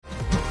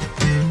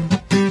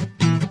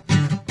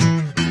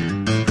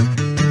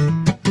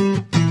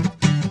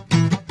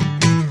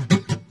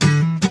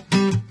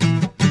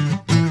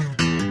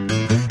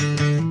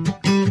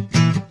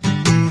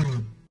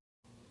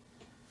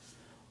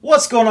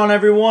going on,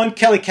 everyone?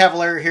 Kelly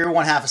Cavalier here,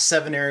 one half of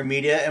Seven Area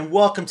Media, and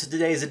welcome to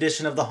today's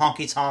edition of the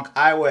Honky Tonk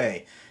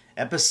Highway,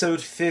 episode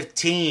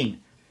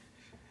 15.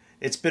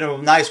 It's been a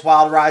nice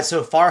wild ride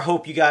so far.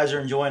 Hope you guys are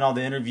enjoying all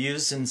the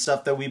interviews and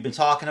stuff that we've been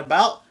talking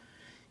about.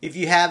 If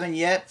you haven't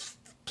yet,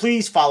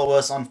 please follow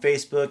us on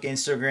Facebook,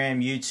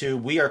 Instagram,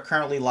 YouTube. We are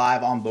currently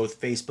live on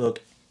both Facebook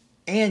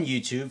and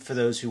YouTube for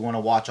those who want to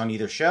watch on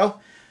either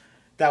show.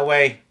 That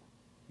way,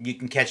 you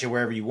can catch it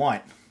wherever you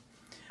want.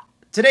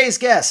 Today's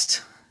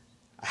guest,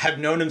 I've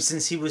known him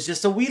since he was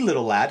just a wee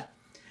little lad.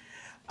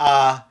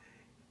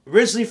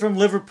 Originally from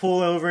Liverpool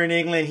over in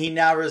England, he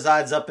now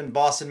resides up in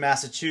Boston,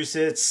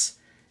 Massachusetts.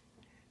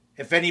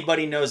 If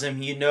anybody knows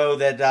him, you know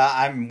that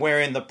I'm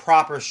wearing the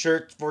proper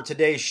shirt for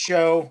today's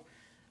show.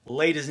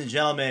 Ladies and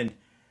gentlemen,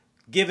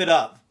 give it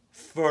up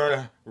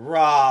for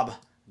Rob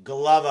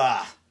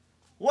Glover.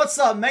 What's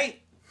up,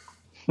 mate?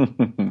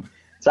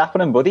 What's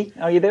happening, buddy?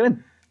 How you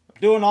doing?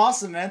 Doing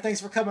awesome, man.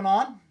 Thanks for coming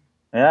on.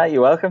 Yeah,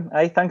 you're welcome.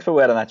 Hey, thanks for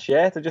wearing that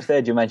shirt. I just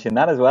heard you mention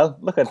that as well.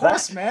 Look at that. Of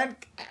course, man.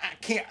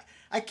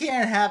 I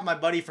can't have my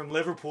buddy from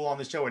Liverpool on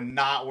the show and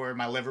not wear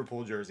my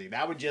Liverpool jersey.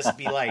 That would just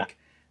be like,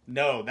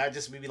 no, that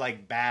just would be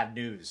like bad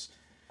news.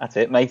 That's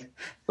it, mate.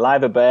 Lie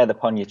the bird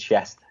upon your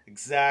chest.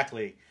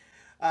 Exactly.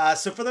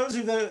 So for those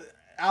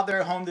out there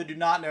at home that do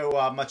not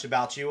know much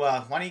about you,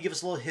 why don't you give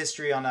us a little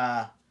history on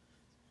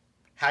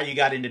how you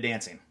got into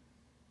dancing?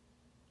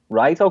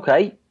 Right,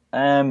 okay.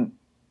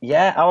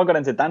 Yeah, how I got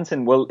into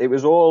dancing, well, it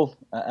was all,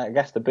 I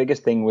guess the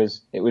biggest thing was,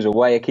 it was a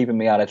way of keeping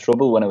me out of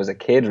trouble when I was a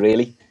kid,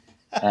 really.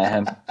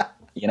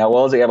 You know,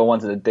 all I ever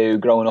wanted to do,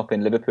 growing up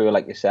in Liverpool,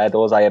 like you said,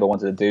 all I ever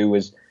wanted to do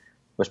was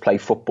play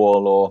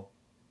football or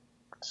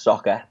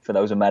soccer, for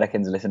those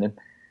Americans listening.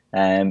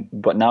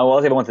 But now all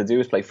I ever wanted to do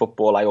was play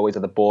football. I always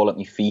had the ball at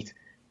my feet,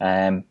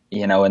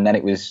 you know, and then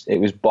it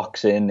was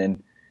boxing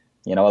and,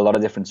 you know, a lot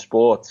of different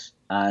sports.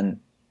 And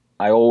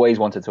I always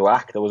wanted to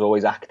act. I was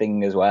always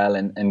acting as well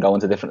and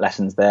going to different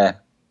lessons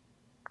there.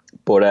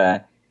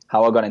 But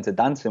how I got into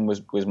dancing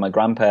was my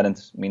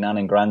grandparents, my nan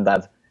and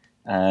granddad.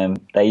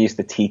 They used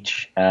to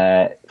teach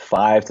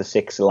 5 to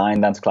 6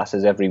 line dance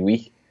classes every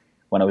week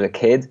when I was a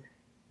kid.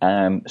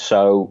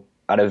 So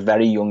at a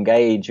very young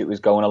age, it was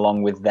going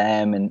along with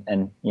them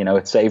and you know,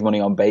 it saved money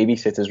on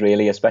babysitters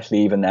really, especially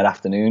even their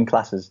afternoon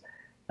classes.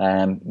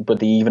 But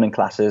the evening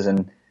classes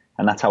and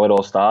that's how it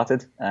all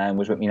started,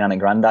 was with my nan and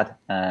granddad.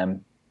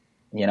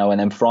 You know, and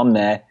then from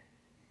there,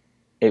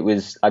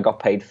 I got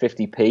paid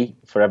 50p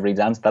for every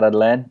dance that I'd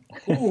learn.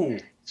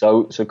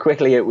 So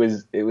quickly it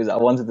was I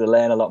wanted to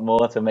learn a lot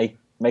more to make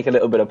a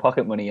little bit of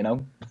pocket money, you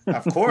know.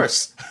 Of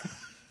course.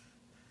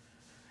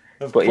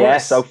 But yeah,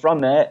 so from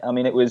there, I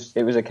mean, it was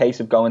a case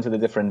of going to the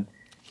different,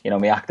 you know,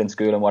 my acting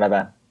school and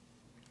whatever.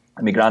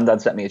 And my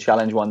granddad set me a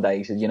challenge one day.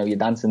 He said, you know, your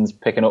dancing's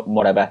picking up and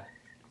whatever.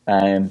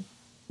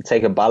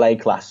 Take a ballet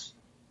class.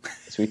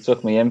 So he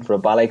took me in for a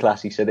ballet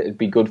class. He said it'd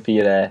be good for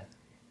your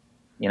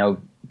you know,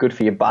 good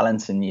for your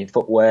balance and your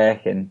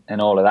footwork and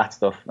all of that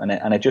stuff.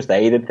 And it just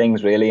aided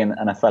things really.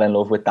 And I fell in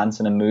love with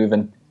dancing and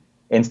moving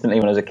instantly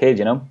when I was a kid,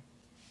 you know.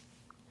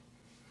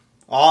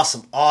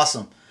 Awesome.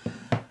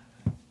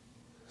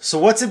 So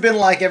what's it been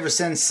like ever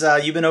since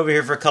you've been over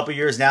here for a couple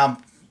years now,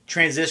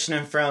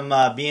 transitioning from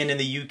being in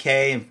the UK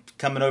and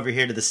coming over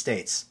here to the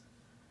States?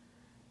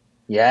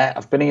 Yeah,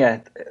 I've been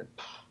here,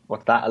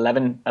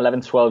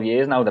 11, 12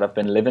 years now that I've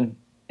been living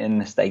in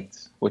the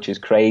States, which is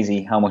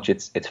crazy how much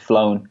it's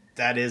flown.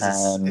 That is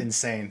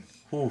insane.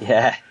 Ooh.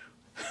 Yeah,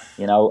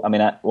 you know, I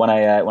mean, when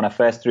I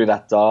first threw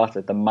that dart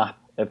at the map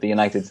of the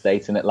United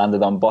States and it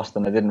landed on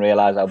Boston, I didn't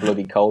realise how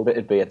bloody cold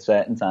it'd be at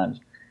certain times.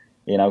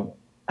 You know,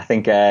 I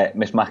think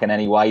Miss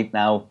McEnany White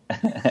now,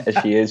 as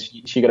she is,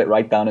 she got it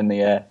right down in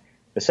the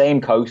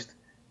same coast,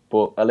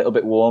 but a little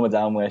bit warmer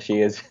down where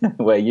she is,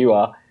 where you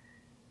are.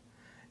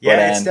 Yeah,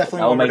 but, it's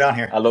definitely warmer down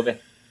here. I love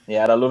it.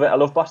 Yeah, I love it. I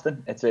love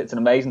Boston. It's an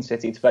amazing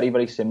city. It's very,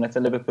 very similar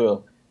to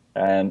Liverpool.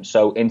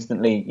 So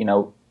instantly, you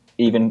know,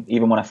 even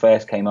when I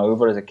first came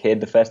over as a kid,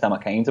 the first time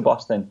I came to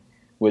Boston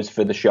was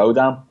for the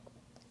Showdown,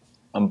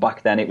 and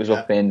back then it was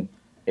up in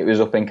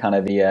kind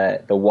of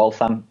the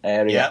Waltham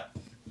area. Yep.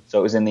 So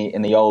it was in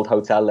the old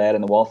hotel there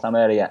in the Waltham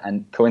area,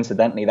 and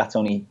coincidentally, that's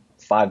only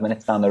 5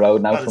 minutes down the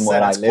road now from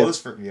where I live.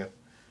 Close for you.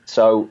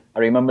 So I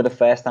remember the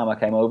first time I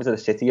came over to the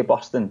city of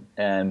Boston,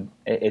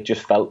 it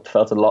just felt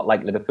a lot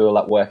like Liverpool,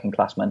 that working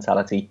class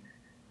mentality,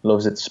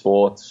 loves its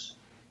sports.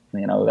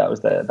 You know, that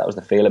was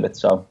the feel of it.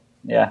 So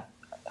yeah,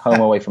 home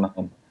away from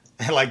home.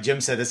 Like Jim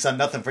said, it's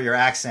nothing for your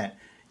accent.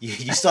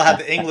 You still have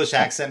the English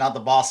accent, not the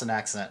Boston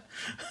accent.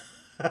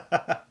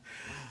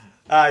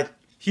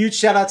 Huge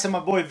shout out to my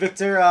boy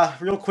Victor.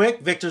 Real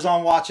quick, Victor's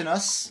on watching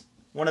us.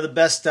 One of the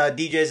best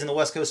DJs in the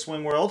West Coast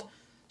swing world.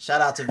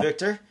 Shout out to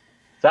Victor.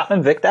 What's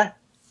happening, Victor?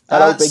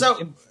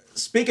 So,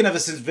 speaking of it,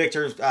 since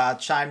Victor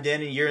chimed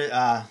in and you're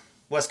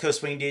West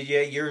Coast swing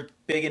DJ, you're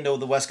big into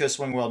the West Coast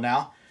swing world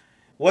now.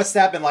 What's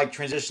that been like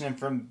transitioning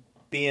from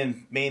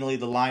being mainly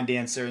the line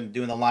dancer and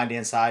doing the line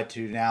dance side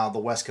to now the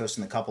West Coast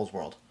and the couples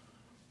world?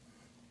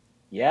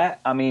 Yeah,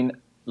 I mean,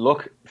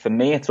 Look, for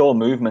me, it's all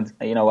movement.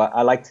 You know,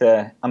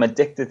 I'm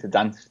addicted to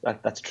dance.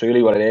 That's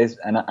truly what it is.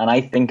 And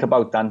I think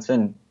about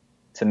dancing,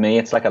 to me,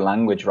 it's like a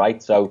language,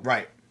 right? So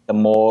Right. the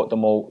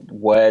more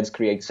words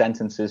create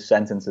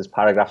sentences,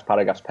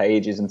 paragraphs,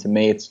 pages. And to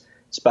me, it's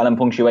spelling,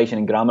 punctuation,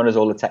 and grammar is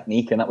all the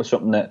technique. And that was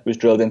something that was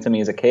drilled into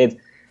me as a kid.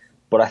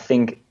 But I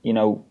think, you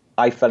know,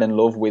 I fell in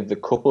love with the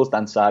couples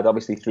dance side,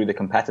 obviously through the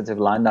competitive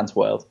line dance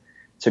world.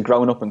 So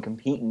growing up and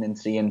competing and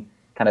seeing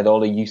kind of all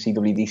the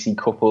UCWDC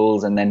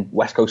couples, and then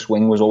West Coast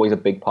Swing was always a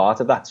big part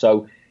of that.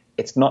 So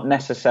it's not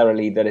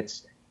necessarily that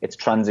it's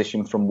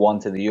transitioned from one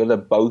to the other.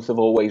 Both have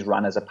always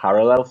ran as a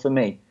parallel for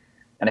me.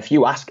 And if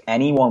you ask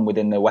anyone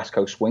within the West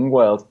Coast Swing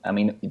world, I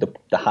mean,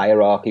 the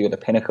hierarchy or the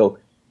pinnacle,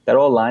 they're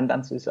all line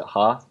dancers at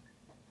heart.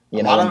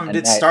 A lot of them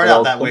did start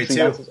out that way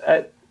too.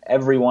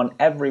 Every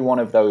one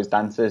of those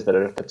dancers that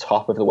are at the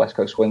top of the West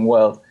Coast Swing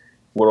world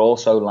were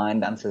also line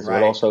dancers. Right.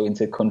 Were also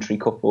into country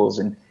couples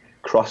and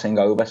crossing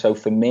over. So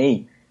for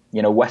me,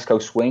 you know, West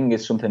Coast Swing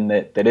is something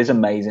that is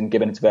amazing,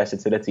 given its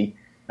versatility.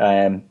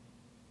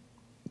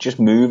 Just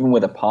moving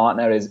with a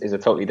partner is a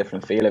totally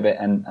different feel of it,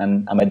 and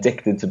I'm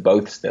addicted to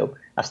both still.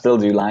 I still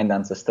do line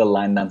dance. I still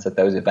line dance at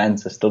those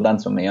events. I still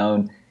dance on my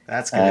own.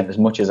 That's good. As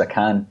much as I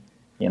can,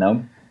 you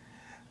know.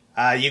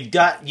 You've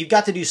got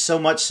to do so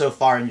much so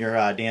far in your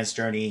dance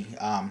journey.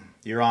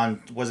 You're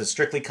on, was it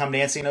Strictly Come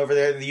Dancing over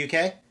there in the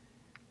UK?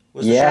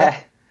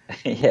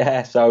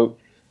 Yeah. So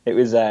it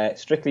was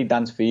Strictly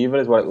Dance Fever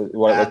is what it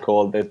was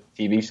called, the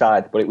TV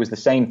side, but it was the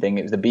same thing.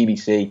 It was the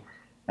BBC.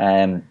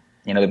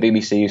 You know, the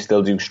BBC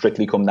still do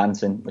Strictly Come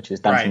Dancing, which is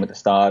Dancing with the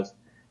Stars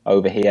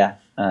over here.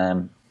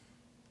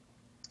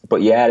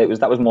 But yeah,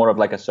 that was more of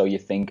like a So You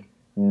Think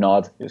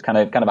nod. It was kind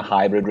of a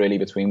hybrid really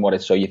between what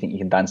is So You Think You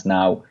Can Dance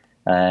Now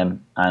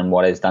and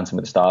what is Dancing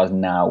with the Stars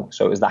now.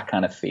 So it was that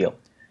kind of feel.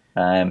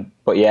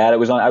 But yeah, I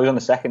was on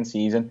the second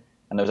season,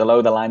 and there was a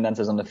load of line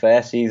dancers on the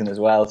first season as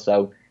well.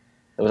 So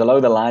there was a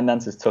load of line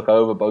dancers took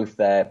over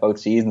both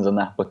seasons on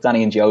that. But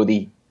Danny and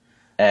Jodie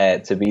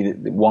to be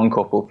the one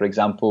couple, for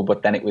example.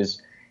 But then it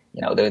was,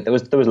 you know, there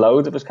was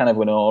loads of us kind of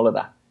winning all of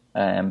that.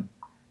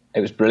 It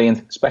was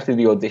brilliant, especially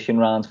the audition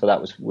rounds for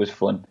that was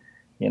fun,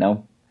 you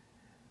know.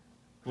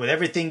 With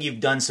everything you've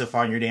done so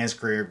far in your dance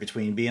career,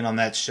 between being on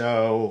that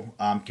show,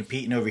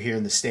 competing over here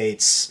in the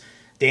States,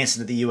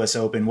 dancing at the U.S.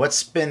 Open,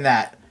 what's been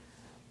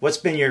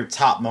your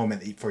top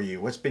moment for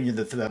you? What's been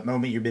the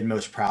moment you've been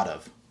most proud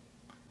of?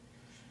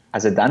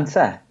 As a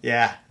dancer?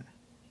 Yeah.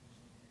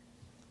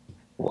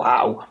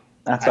 Wow.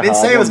 I didn't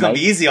say it was going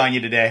to be easy on you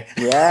today.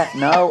 Yeah,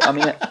 no, I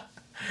mean,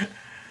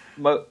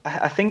 well,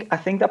 I think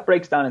that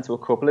breaks down into a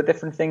couple of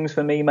different things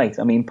for me, mate.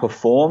 I mean,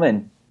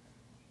 performing,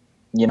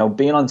 you know,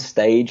 being on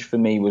stage for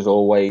me was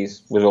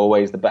always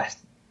the best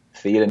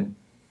feeling,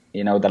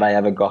 you know, that I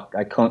ever got.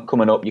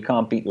 Coming up, you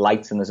can't beat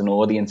lights and there's an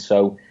audience.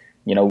 So,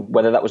 you know,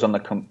 whether that was on the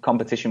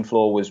competition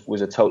floor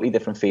was a totally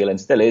different feel, and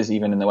still is,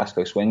 even in the West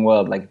Coast Swing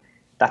world. Like,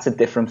 that's a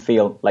different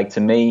feel. Like,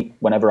 to me,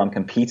 whenever I'm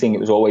competing, it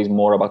was always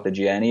more about the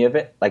journey of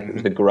it. Like, it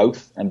was the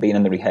growth and being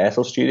in the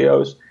rehearsal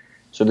studios.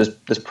 So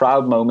there's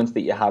proud moments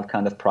that you have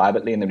kind of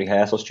privately in the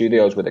rehearsal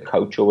studios with a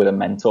coach or with a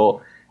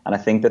mentor. And I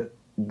think that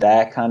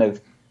they're kind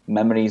of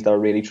memories that I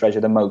really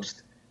treasure the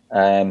most.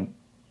 I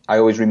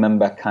always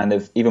remember kind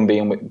of even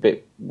being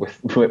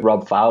with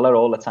Rob Fowler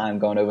all the time,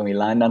 going over my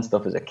line dance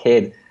stuff as a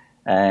kid,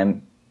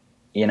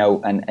 you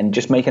know, and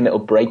just making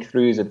little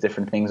breakthroughs of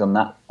different things on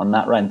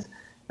that rent.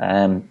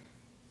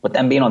 But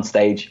then being on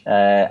stage,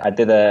 I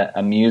did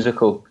a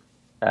musical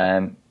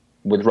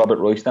with Robert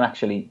Royston,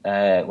 actually,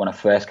 when I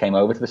first came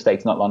over to the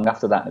States not long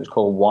after that. It was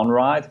called One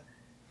Ride.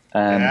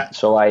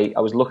 So I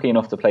was lucky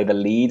enough to play the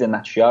lead in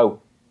that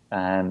show.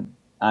 And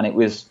it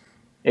was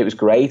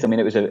great. I mean,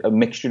 it was a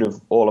mixture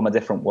of all of my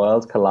different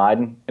worlds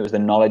colliding. It was the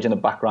knowledge and the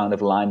background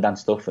of line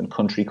dance stuff and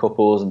country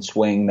couples and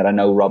swing that I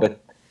know Robert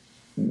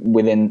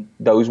within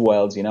those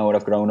worlds, you know, and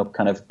I've grown up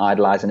kind of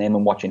idolizing him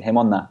and watching him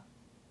on that.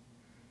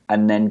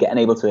 And then being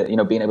able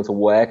to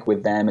work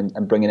with them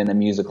and bringing in a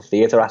musical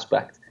theatre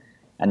aspect.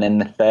 And then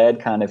the third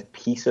kind of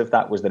piece of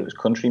that was that it was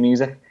country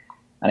music,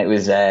 and it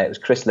was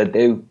Chris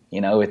Ledoux. You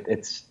know, it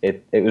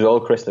was all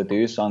Chris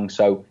Ledoux's songs.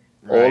 So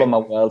right. All of my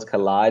worlds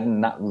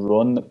colliding.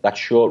 That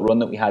short run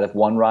that we had of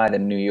One Ride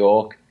in New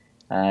York,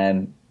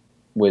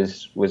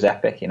 was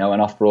epic. You know,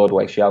 an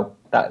off-Broadway show.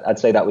 I'd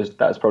say that was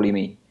probably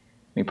me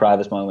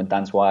proudest moment,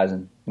 dance-wise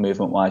and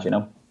movement-wise. You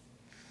know.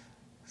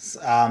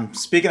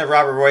 Speaking of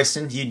Robert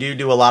Royston, you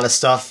do a lot of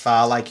stuff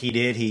like he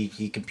did.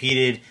 He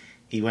competed.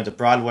 He went to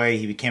Broadway.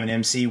 He became an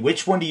MC.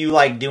 Which one do you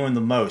like doing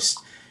the most?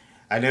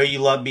 I know you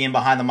love being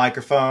behind the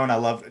microphone. I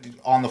love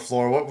on the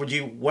floor.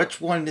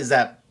 Which one is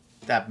that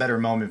better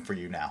moment for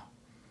you now?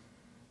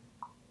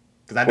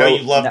 Because I know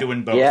you love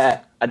doing both.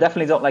 Yeah, I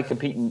definitely don't like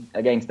competing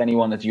against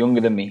anyone that's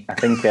younger than me. I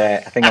think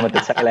I'm at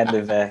the tail end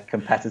of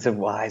competitive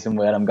wise and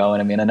where I'm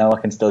going. I mean, I know I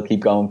can still keep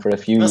going for a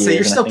few years. So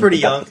you're still pretty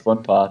young. That's the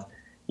fun part.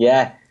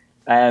 Yeah.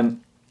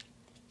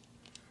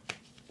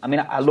 I mean,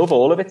 I love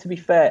all of it, to be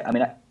fair. I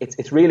mean,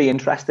 it's really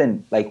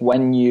interesting. Like,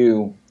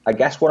 I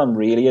guess what I'm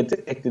really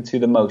addicted to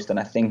the most, and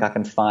I think I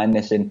can find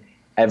this in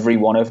every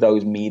one of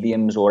those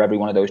mediums or every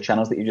one of those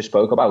channels that you just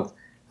spoke about.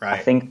 Right. I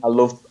think I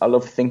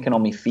love thinking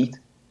on my feet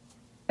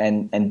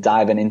and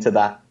diving into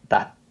that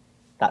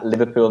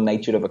Liverpool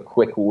nature of a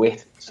quick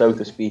wit, so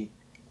to speak.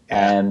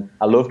 Yeah.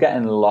 I love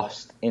getting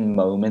lost in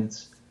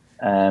moments,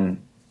 and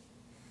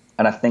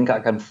I think I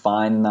can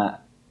find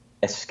that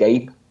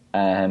escape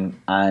and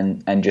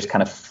just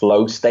kind of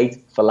flow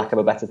state, for lack of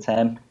a better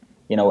term.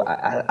 You know,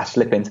 I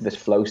slip into this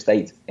flow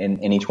state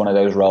in each one of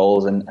those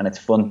roles, and it's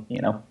fun,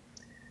 you know.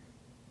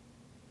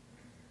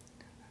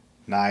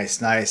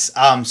 Nice.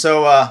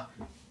 So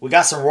we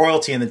got some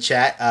royalty in the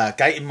chat.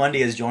 Guyton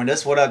Monday has joined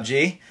us. What up,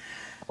 G?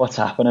 What's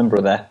happening,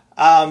 brother?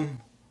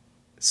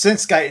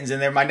 Since Guyton's in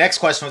there, my next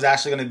question was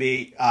actually going to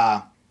be,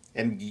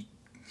 and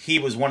he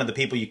was one of the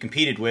people you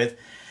competed with.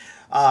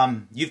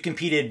 You've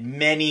competed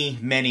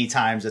many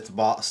times at the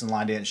Boston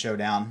Line Dance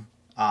Showdown.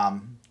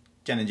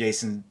 Jen and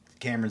Jason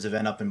Cameron's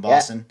event up in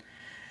Boston.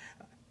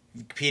 Yeah.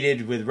 You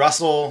competed with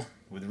Russell,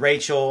 with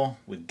Rachel,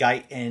 with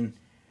Guyton.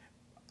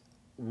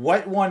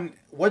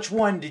 Which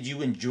one did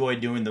you enjoy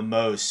doing the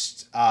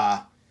most?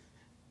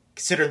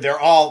 Considering they're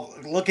all,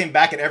 looking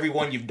back at every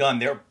one you've done,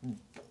 they're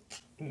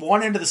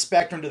one end of the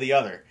spectrum to the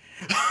other.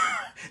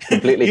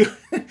 Completely.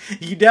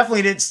 You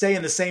definitely didn't stay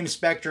in the same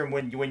spectrum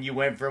when you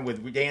went from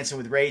with dancing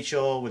with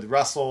Rachel, with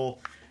Russell,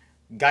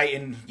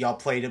 Guyton. Y'all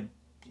played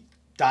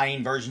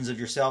dying versions of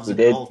yourselves. We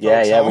did,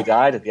 yeah. We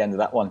died at the end of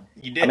that one.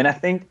 You did. I mean, I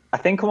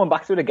think coming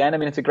back to it again. I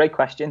mean, it's a great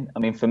question. I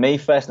mean, for me,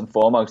 first and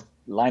foremost,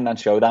 Line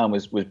Dance Showdown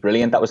was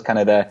brilliant. That was kind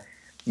of the,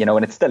 you know,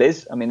 and it still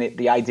is. I mean,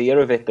 the idea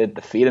of it,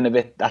 the feeling of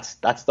it,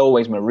 that's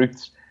always my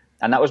roots.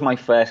 And that was my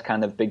first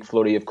kind of big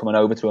flurry of coming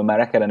over to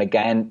America. And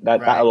again,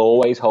 that'll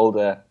always hold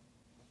a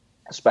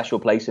special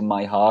place in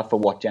my heart for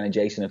what Jen and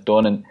Jason have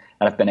done and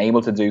have been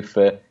able to do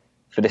for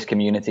this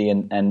community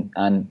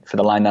and for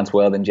the line dance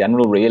world in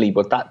general, really.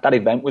 But that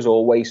event was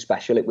always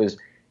special. It was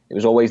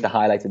always the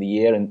highlight of the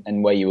year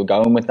and where you were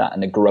going with that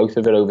and the growth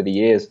of it over the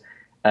years.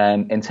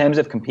 In terms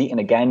of competing,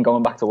 again,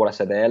 going back to what I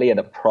said earlier,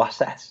 the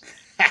process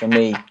for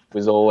me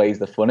was always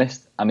the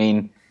funnest. I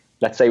mean,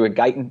 let's say with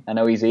Guyton, I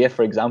know he's here,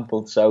 for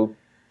example. So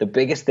the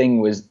biggest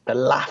thing was the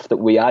laugh that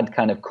we had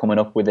kind of coming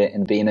up with it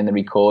and being in the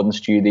recording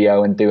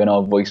studio and doing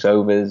our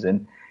voiceovers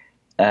and,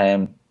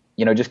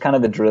 you know, just kind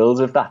of the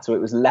drills of that. So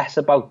it was less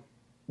about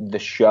the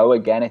show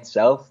again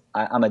itself.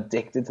 I'm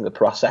addicted to the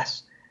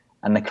process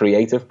and the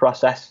creative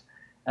process.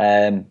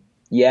 Yeah,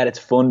 it's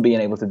fun being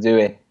able to do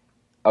it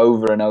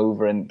over and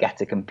over and get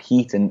to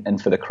compete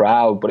and for the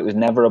crowd, but it was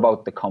never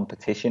about the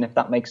competition, if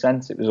that makes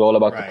sense. It was all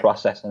about the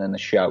process and then the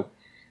show.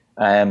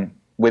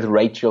 With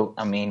Rachel,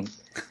 I mean,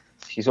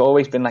 she's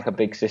always been like a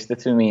big sister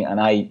to me,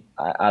 and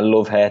I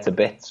love her to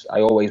bits.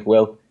 I always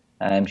will.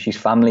 She's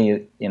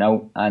family, you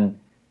know, and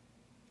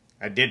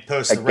I did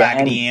post the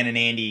Raggedy Ann and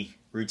Andy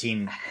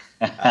routine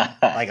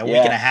like a week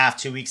and a half,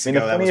 2 weeks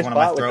ago. That was one of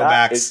my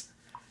throwbacks.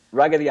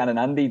 Raggedy Ann and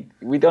Andy,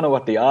 we don't know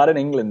what they are in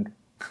England,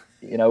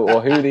 you know,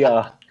 or who they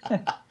are.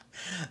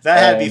 That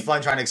had to be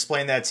fun trying to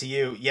explain that to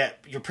you. Yeah,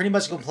 you're pretty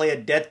much going to play a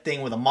dead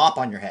thing with a mop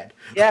on your head.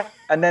 Yeah,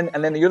 and then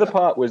the other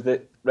part was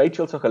that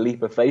Rachel took a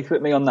leap of faith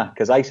with me on that,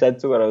 because I said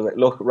to her, I was like,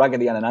 look,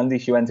 Raggedy Ann and Andy.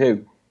 She went,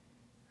 who?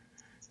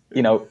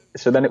 You know,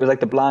 so then it was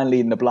like the blind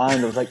leading the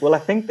blind. I was like, well, I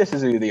think this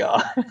is who they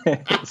are.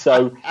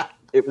 So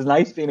it was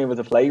nice being able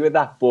to play with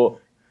that. But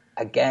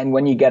again,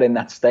 when you get in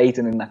that state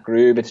and in that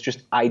groove, it's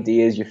just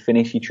ideas. You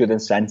finish each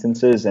other's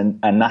sentences, and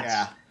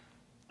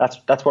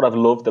that's what I've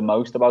loved the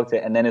most about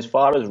it. And then as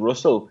far as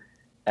Russell,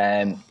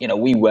 you know,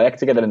 we work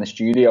together in the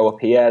studio up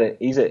here.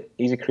 He's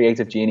a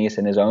creative genius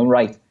in his own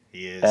right.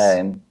 He is.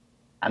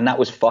 And that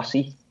was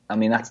Fosse. I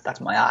mean,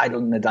 that's my idol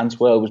in the dance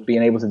world, was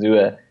being able to do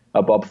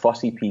a Bob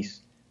Fosse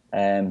piece.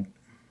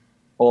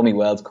 All my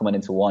worlds coming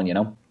into one, you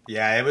know.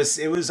 Yeah, it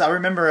was. I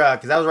remember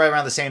because that was right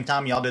around the same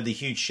time y'all did the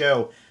huge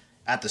show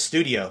at the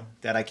studio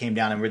that I came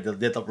down and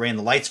ran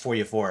the lights for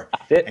you for.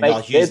 That's it, and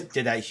y'all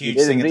did that huge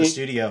thing indeed at the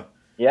studio.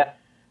 Yeah.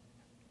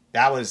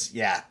 That was,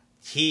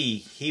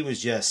 he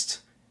was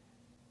just,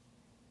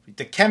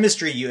 the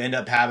chemistry you end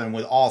up having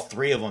with all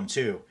three of them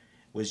too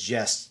was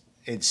just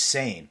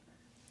insane.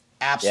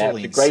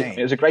 Absolutely insane.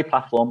 It was a great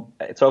platform.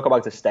 Talk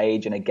about the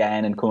stage and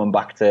again, and coming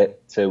back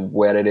to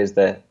where it is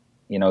that,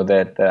 you know,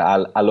 that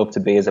I love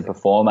to be as a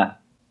performer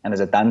and as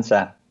a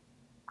dancer.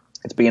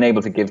 It's being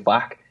able to give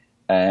back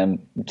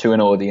to an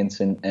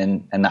audience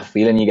and that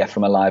feeling you get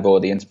from a live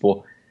audience.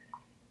 But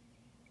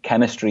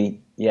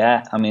chemistry,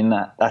 yeah, I mean,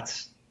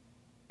 that's,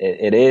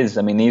 it is.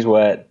 I mean, these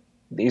were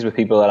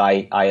people that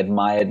I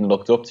admired and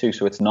looked up to.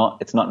 So it's not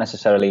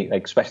necessarily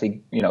like,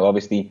 especially, you know,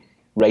 obviously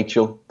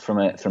Rachel from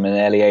an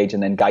early age,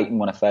 and then Guyton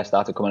when I first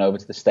started coming over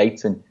to the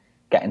States and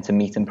getting to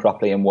meet him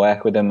properly and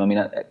work with him. I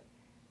mean,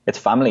 it's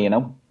family, you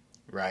know.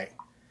 Right.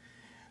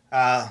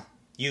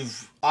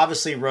 You've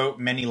obviously wrote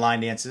many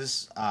line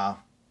dances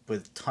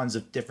with tons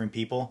of different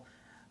people.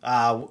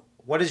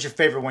 What is your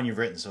favorite one you've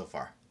written so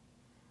far?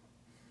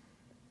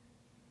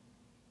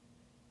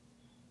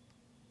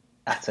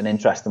 That's an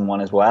interesting one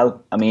as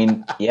well. I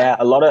mean, yeah,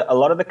 a lot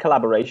of the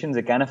collaborations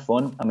again are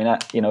fun. I mean,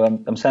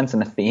 I'm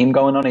sensing a theme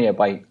going on here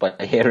by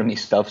hearing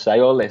myself say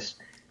all this.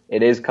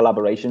 it is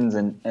collaborations,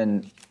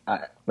 and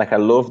I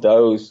love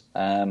those.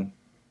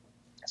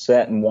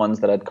 Certain ones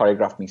that I'd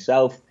choreographed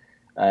myself.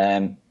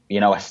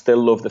 I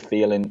still love the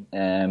feeling.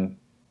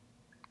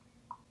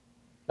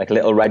 Like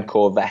Little Red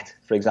Corvette,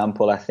 for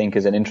example, I think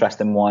is an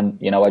interesting one.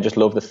 I just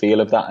love the feel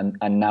of that,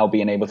 and now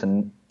being able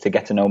to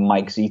get to know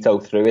Mike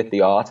Zito through it,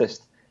 the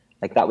artist,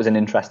 like that was an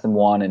interesting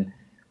one, and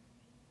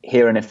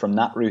hearing it from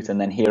that route, and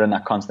then hearing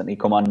that constantly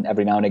come on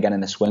every now and again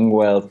in the swing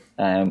world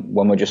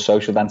when we're just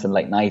social dancing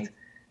late night.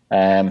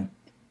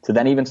 So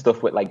then even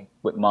stuff with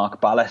Mark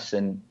Ballas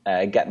and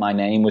Get My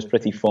Name was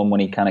pretty fun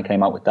when he kind of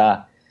came out with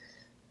that.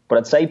 But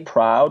I'd say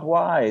Pride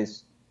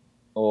wise,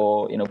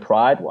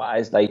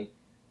 like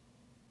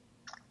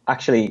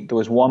actually there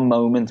was one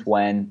moment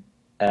when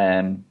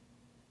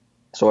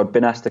so I'd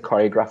been asked to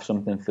choreograph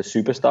something for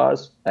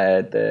Superstars,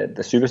 the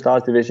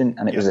Superstars division,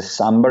 and it was a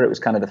samba. It was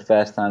kind of the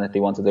first time that they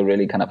wanted to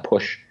really kind of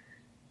push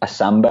a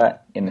samba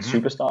in the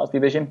Superstars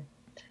division,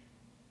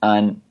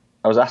 and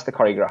I was asked to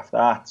choreograph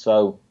that.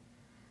 So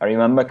I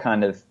remember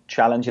kind of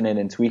challenging it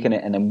and tweaking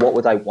it, and then what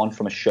would I want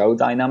from a show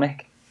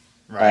dynamic,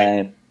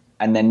 right?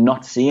 And then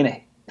not seeing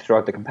it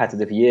throughout the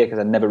competitive year because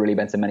I'd never really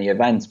been to many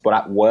events. But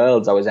at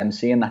Worlds, I was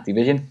emceeing that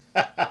division.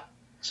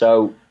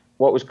 So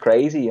what was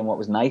crazy and what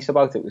was nice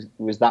about it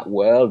was that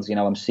Worlds,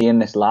 I'm seeing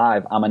this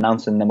live, I'm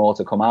announcing them all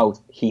to come out,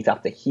 heat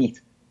after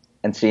heat,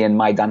 and seeing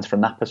my dance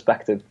from that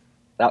perspective.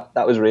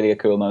 That was really a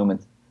cool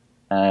moment.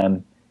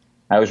 I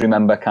always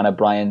remember kind of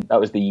Brian, that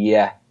was the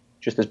year,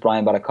 just as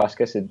Brian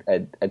Baracoskas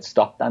had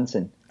stopped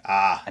dancing.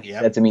 And he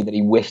said to me that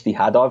he wished he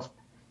had of.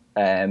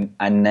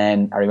 And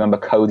then I remember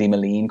Cody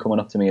Moline coming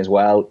up to me as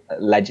well,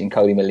 legend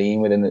Cody Moline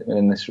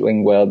within the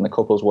swing world and the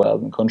couples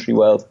world and country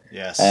world.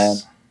 Yes.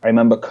 I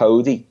remember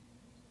Cody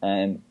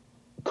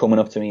coming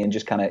up to me and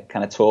just kind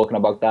of talking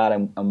about that,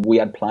 and we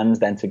had plans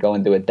then to go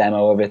and do a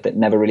demo of it that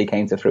never really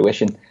came to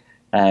fruition,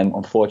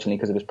 unfortunately,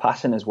 because it was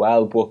passing as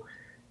well. But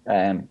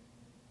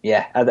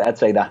I'd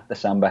say that the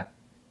samba.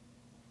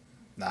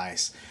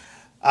 Nice.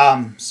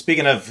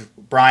 Speaking of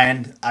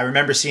Brian, I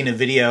remember seeing a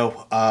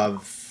video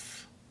of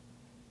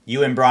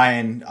you and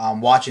Brian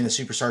watching the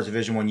Superstars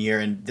division one year,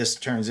 and this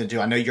turns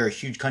into, I know you're a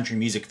huge country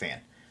music fan,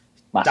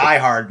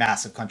 diehard,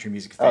 massive country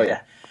music fan. Oh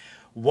yeah.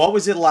 What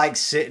was it like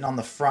sitting on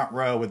the front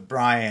row with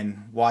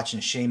Brian watching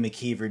Shane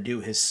McKeever do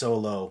his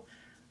solo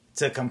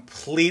to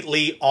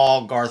completely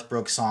all Garth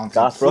Brooks songs,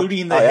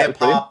 including the hip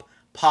hop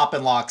pop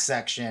and lock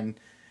section?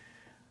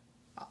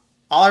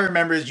 All I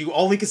remember is you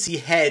only could see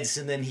heads,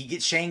 and then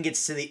Shane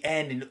gets to the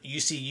end, and you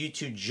see you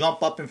two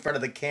jump up in front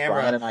of the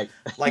camera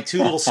like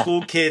two little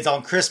school kids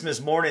on Christmas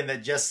morning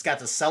that just got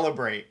to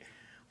celebrate.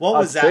 What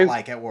was that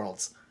like at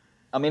Worlds?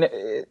 I mean,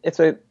 it's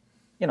a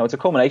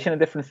culmination of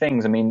different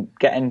things. I mean,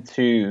 getting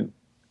to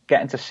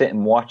sit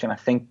and watch, and I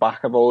think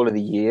back of all of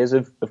the years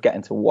of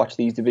getting to watch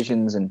these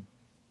divisions, and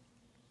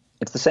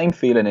it's the same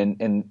feeling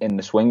in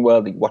the swing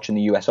world, like watching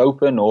the US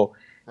Open or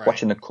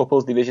watching the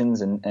couples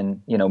divisions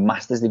and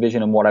Masters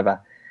division and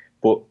whatever.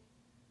 But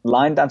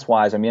line dance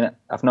wise, I mean,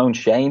 I've known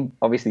Shane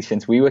obviously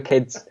since we were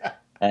kids,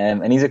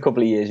 and he's a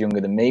couple of years younger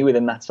than me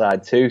within that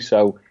side too.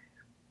 So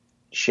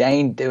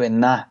Shane doing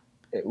that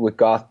with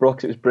Garth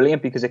Brooks, it was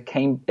brilliant because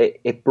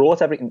it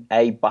brought everything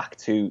back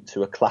to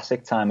a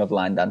classic time of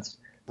line dance.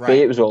 Right.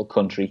 B, it was all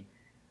country.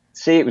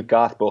 C, it was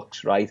Garth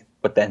Brooks, right?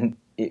 But then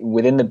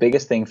within the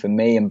biggest thing for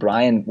me and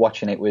Brian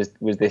watching it was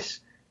this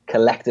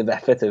collective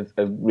effort of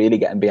really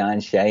getting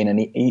behind Shane, and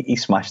he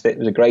smashed it. It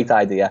was a great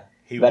idea,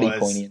 very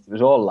poignant. It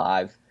was all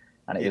live,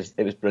 and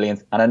it was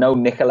brilliant. And I know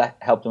Nicola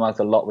helped him out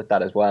a lot with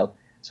that as well.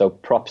 So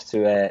props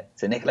to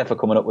Nicola for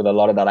coming up with a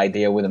lot of that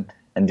idea with him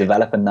and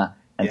developing that.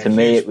 And to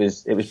me, it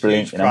was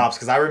brilliant. Props,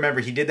 because I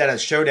remember he did that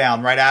at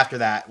Showdown right after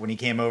that when he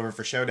came over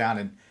for Showdown,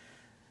 and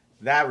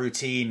that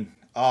routine,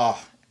 that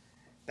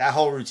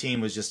whole routine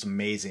was just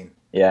amazing.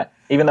 Yeah,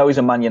 even though he's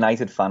a Man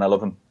United fan, I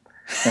love him.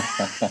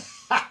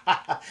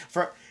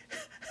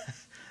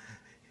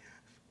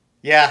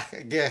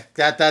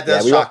 That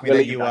does shock me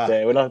that you.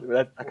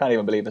 I can't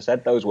even believe I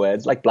said those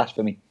words, like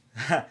blasphemy.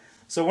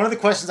 So one of the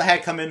questions I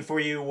had come in for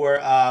you were,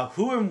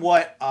 who and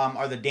what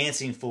are the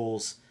Dancing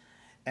Fools,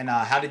 and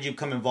how did you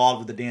come involved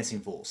with the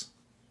Dancing Fools?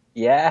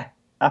 Yeah,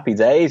 happy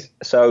days.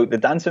 So the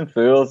Dancing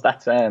Fools,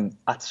 that's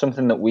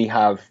something that we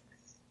have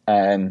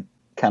kind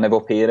of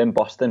up here in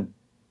Boston.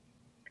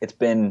 It's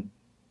been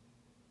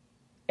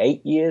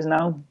 8 years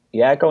now.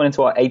 Yeah, going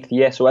into our 8th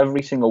year. So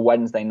every single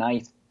Wednesday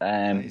night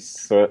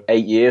nice. For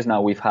 8 years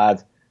now, we've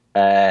had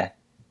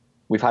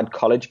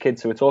college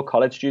kids. So it's all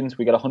college students.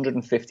 We get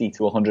 150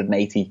 to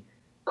 180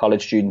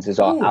 college students is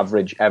our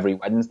average every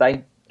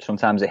Wednesday.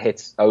 Sometimes it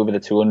hits over the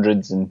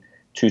 200s and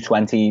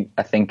 220.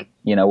 I think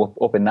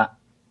up in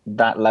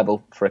that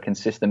level for a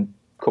consistent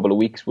couple of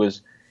weeks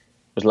was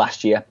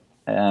last year.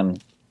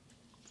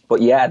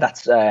 But yeah,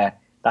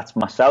 that's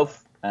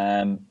myself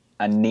and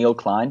Neil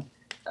Klein.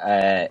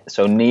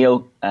 So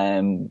Neil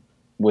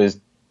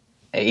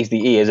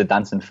he is a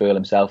dancing fool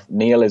himself.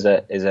 Neil is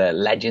a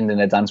legend in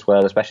the dance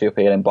world, especially up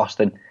here in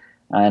Boston,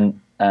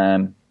 and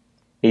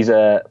he's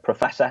a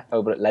professor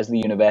over at Lesley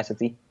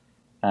University.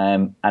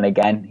 And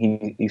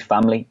again, he's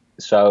family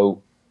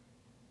So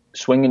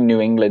swing in New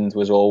England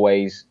was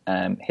always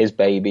his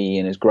baby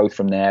and his growth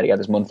from there. He had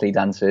his monthly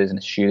dances and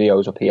his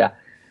studios up here.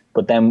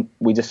 But then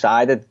we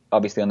decided,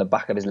 obviously on the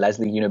back of his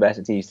Lesley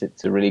universities,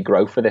 to really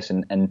grow for this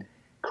and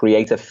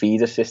create a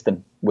feeder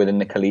system within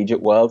the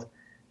collegiate world.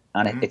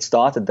 And it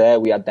started there.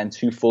 We had then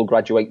 2 full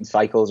graduating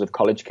cycles of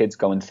college kids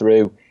going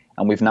through,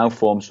 and we've now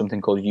formed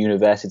something called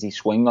University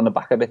Swing on the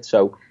back of it.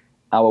 So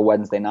our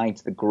Wednesday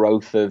nights, the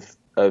growth of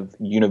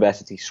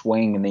University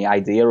Swing and the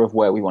idea of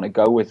where we want to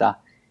go with that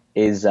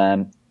is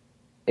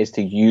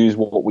to use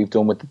what we've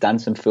done with the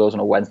Dancing Fools on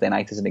a Wednesday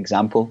night as an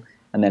example,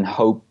 and then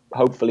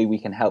hopefully we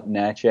can help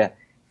nurture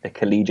the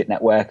collegiate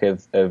network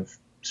of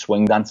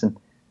swing dancing,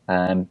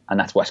 and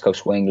that's West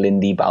Coast Swing,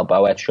 Lindy,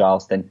 Balboa,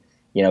 Charleston,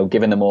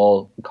 giving them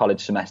all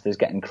college semesters,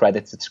 getting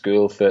credits at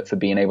school for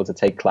being able to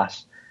take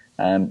class.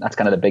 That's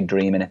kind of the big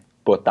dream in it,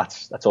 but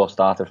that's all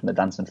started from the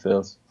Dancing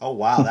Fools. Oh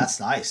wow, that's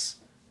nice.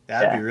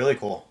 That'd be really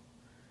cool.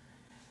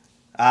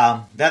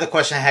 The other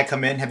question I had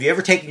come in: have you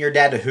ever taken your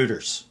dad to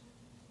Hooters?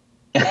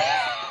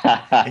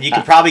 And you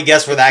can probably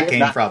guess where that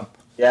came from.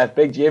 Yeah,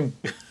 Big Jim.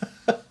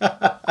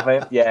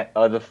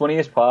 The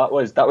funniest part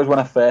was that was when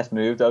I first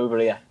moved over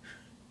here.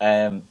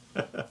 When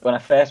I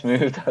first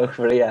moved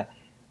over here,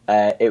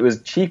 it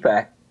was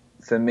cheaper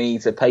for me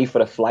to pay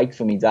for a flight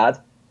for me dad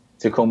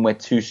to come with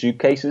 2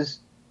 suitcases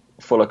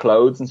full of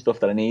clothes and stuff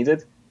that I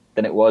needed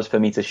than it was for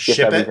me to ship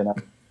everything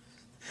up.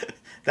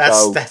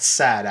 That's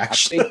sad,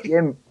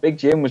 actually. Big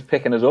Jim was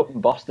picking us up in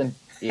Boston.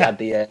 He had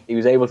he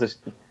was able to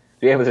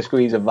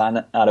squeeze a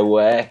van out of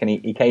work, and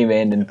he came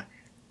in and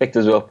picked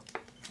us up.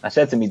 I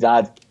said to me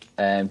dad,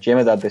 Jim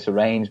had this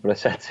arranged, but I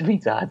said to me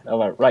dad, I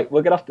went, right,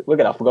 we'll get off, we'll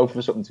go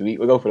for something to eat,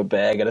 we'll go for a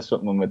burger or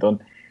something when we're done.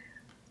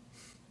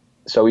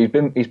 So he's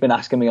been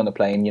asking me on the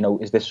plane,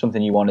 is this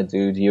something you want to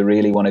do? Do you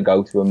really want to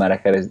go to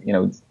America?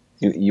 Do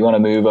you want to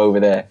move over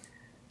there?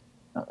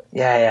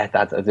 Yeah,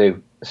 Dad, I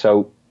do.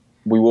 So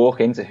we walk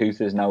into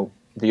Hooters. Now,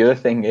 the other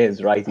thing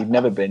is, right, he'd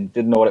never been,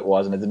 didn't know what it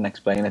was, and I didn't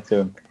explain it to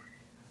him.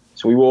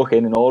 So we walk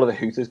in, and all of the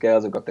Hooters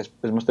girls have got this,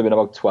 there must have been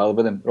about 12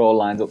 of them, they're all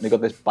lined up, and they've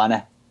got this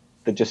banner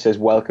that just says,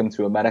 "Welcome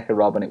to America,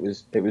 Rob," and it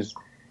was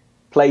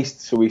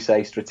placed, so we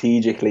say,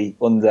 strategically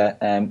under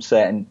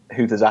certain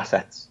Hooters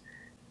assets.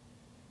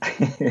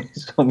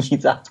 So my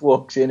dad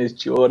walks in, his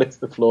jaw hits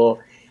the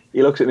floor.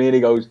 He looks at me and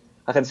he goes,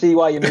 "I can see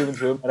why you're moving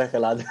to America,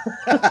 lad."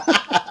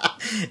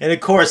 And of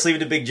course,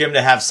 leaving to Big Jim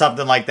to have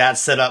something like that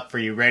set up for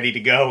you, ready to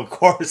go, of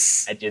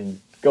course. Legend.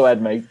 Go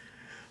ahead, mate.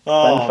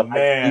 Oh,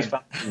 man. He's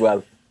family as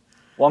well.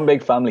 One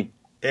big family.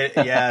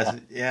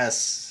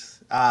 Yes.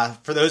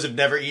 For those who've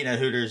never eaten at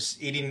Hooters,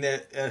 eating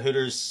at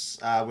Hooters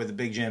with a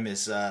Big Jim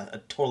is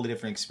a totally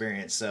different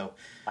experience. So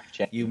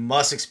you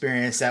must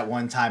experience that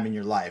one time in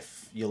your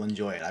life. You'll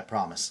enjoy it, I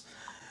promise.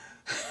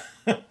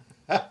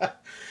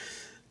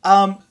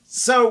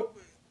 So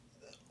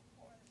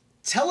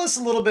tell us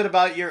a little bit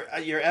about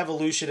your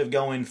evolution of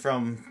going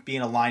from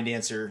being a line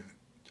dancer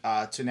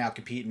to now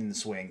competing in the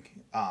swing.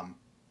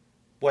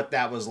 What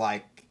that was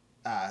like,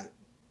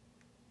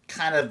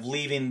 kind of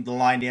leaving the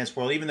line dance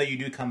world, even though you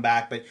do come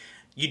back, but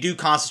you do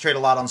concentrate a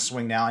lot on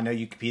swing now. I know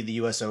you compete at the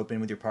U.S. Open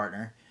with your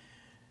partner.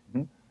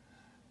 Mm-hmm.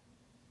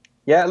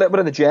 Yeah, a little bit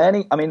of the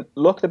journey. I mean,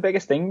 look, the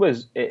biggest thing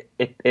was it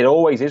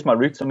always is my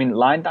roots. I mean,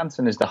 line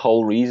dancing is the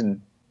whole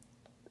reason.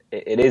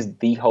 It is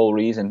the whole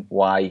reason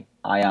why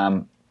I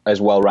am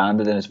as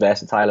well-rounded and as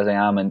versatile as I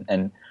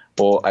am,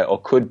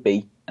 or could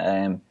be.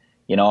 I'm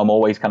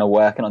always kind of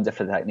working on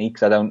different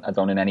techniques. I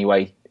don't in any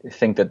way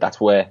think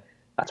that's where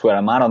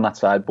I'm at on that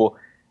side. But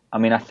I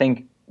mean, I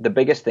think the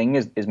biggest thing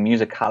is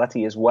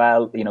musicality as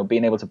well.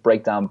 Being able to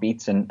break down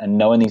beats and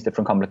knowing these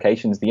different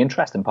complications. The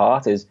interesting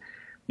part is,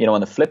 on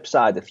the flip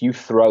side, if you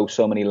throw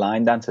so many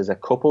line dancers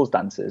at couples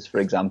dancers, for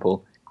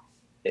example,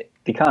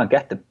 they can't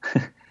get them.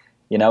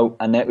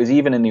 And it was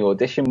even in the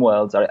audition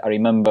world. I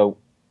remember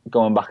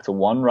going back to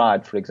One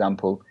Ride, for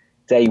example.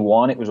 Day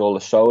one, it was all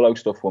the solo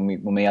stuff. When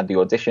we had the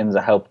auditions,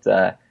 I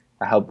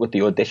helped with the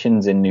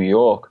auditions in New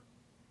York.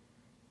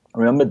 I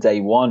remember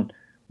day one,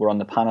 we're on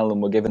the panel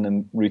and we're giving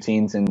them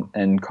routines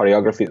and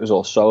choreography. It was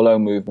all solo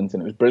movement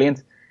and it was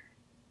brilliant.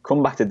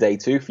 Come back to day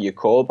two for your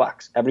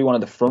callbacks. Every one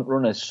of the front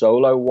runners,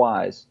 solo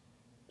wise,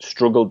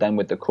 struggled then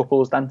with the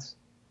couples dance,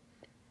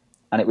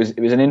 and it was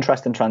an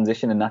interesting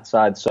transition in that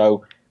side.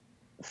 So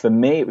for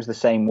me, it was the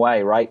same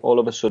way, right? All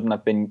of a sudden,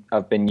 I've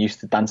been used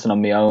to dancing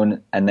on my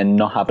own and then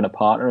not having a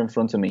partner in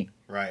front of me.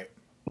 Right.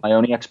 My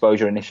only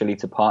exposure initially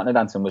to partner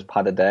dancing was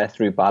pas de deux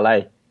through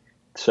ballet.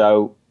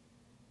 So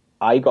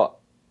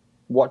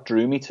what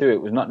drew me to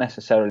it was not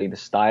necessarily the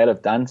style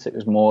of dance. It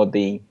was more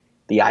the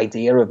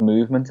idea of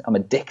movement. I'm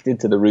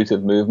addicted to the root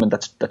of movement.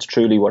 That's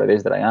truly what it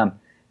is that I am.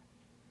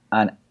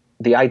 And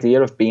the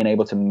idea of being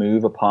able to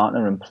move a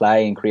partner and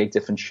play and create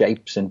different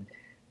shapes and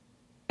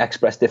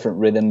express different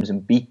rhythms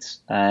and beats,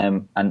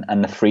 and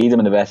the freedom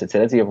and the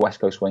versatility of West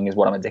Coast Swing is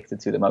what I'm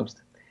addicted to the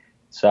most.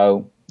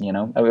 So,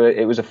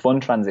 it was a fun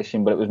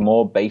transition, but it was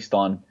more based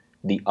on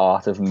the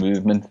art of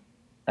movement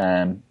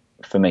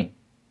for me.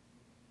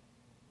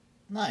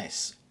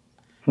 Nice.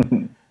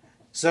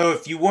 So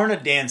if you weren't a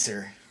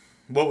dancer,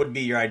 What would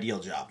be your ideal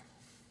job?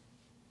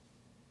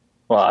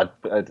 Well,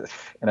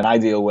 in an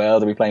ideal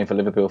world, I'd be playing for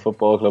Liverpool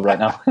Football Club right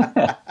now.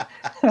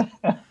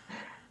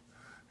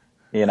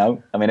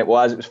 I mean, it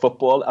was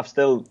football. I've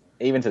still,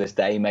 even to this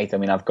day, mate. I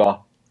mean,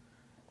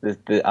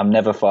 I'm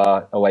never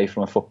far away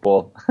from a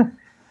football.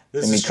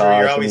 This is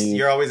true.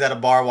 You're always at a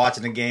bar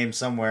watching a game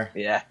somewhere.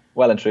 Yeah,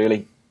 well and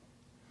truly.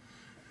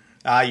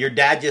 Your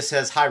dad just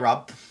says, "Hi,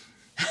 Rob."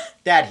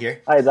 Dad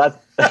here. Hi, Dad.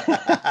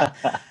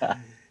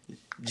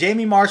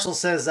 Jamie Marshall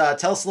says,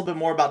 "Tell us a little bit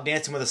more about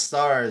Dancing with the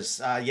Stars."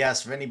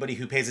 Yes, for anybody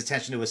who pays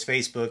attention to his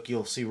Facebook,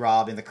 you'll see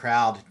Rob in the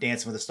crowd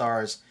Dancing with the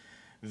Stars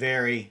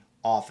very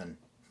often.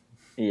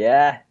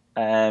 Yeah.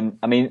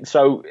 I mean,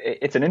 so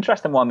it's an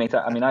interesting one, mate.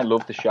 I mean, I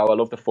love the show. I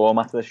love the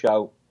format of the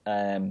show.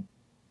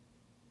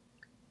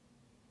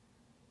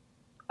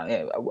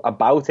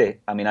 About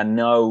it, I mean, I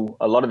know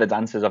a lot of the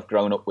dancers I've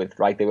grown up with,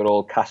 right? They were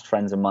all cast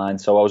friends of mine.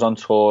 So I was on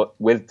tour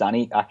with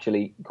Danny,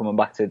 actually, coming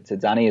back to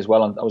Danny as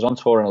well. I was on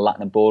tour in a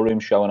Latin Ballroom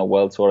show and a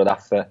world tour of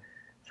that for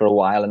a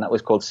while, and that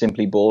was called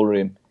Simply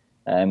Ballroom.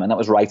 And that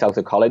was right out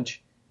of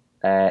college.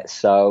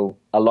 So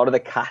a lot of the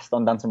cast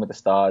on Dancing with the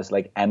Stars,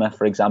 like Emma,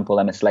 for example,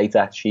 Emma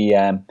Slater, she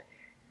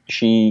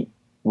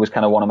was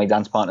kind of one of my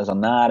dance partners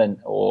on that,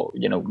 or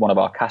one of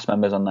our cast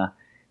members on that.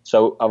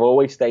 So I've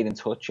always stayed in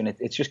touch, and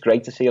it's just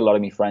great to see a lot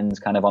of my friends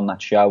kind of on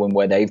that show and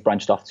where they've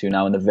branched off to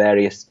now in the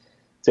various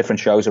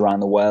different shows around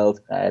the world.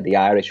 The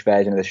Irish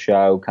version of the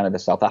show, kind of the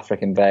South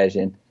African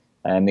version,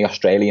 the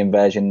Australian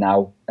version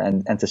now,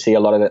 and to see a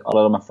lot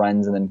of my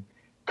friends and then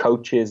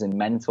coaches and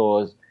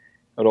mentors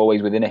are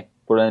always within it.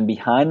 But then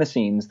behind the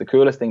scenes, the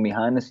coolest thing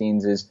behind the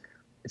scenes is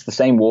it's the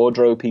same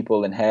wardrobe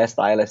people and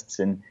hairstylists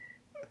and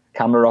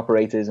camera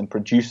operators and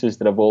producers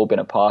that have all been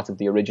a part of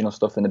the original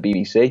stuff in the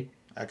BBC.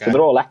 Okay. So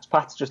they're all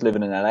expats just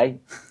living in LA.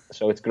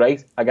 So it's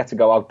great. I get to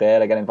go out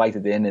there, I get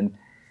invited in, and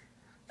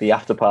the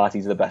after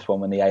parties are the best one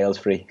when the ale's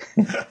free.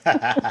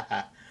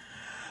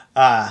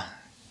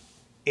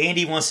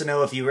 Andy wants to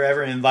know if you were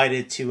ever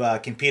invited to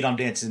compete on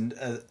Dancing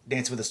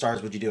with the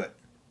Stars, would you do it?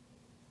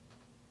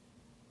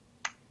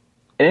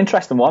 An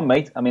interesting one,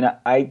 mate. I mean,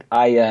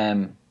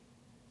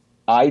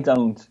 I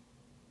don't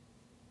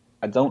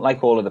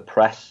like all of the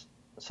press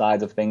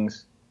side of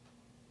things.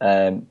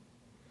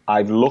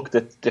 I've looked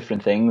at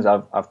different things.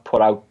 I've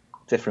put out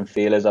different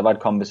feelers. I've had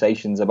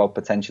conversations about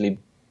potentially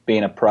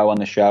being a pro on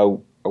the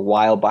show a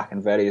while back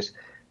in various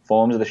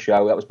forms of the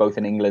show. That was both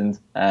in England.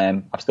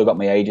 I've still got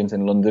my agent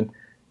in London,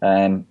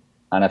 and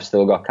I've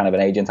still got kind of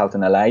an agent out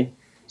in LA.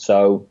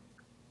 So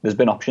there's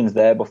been options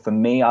there. But for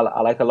me, I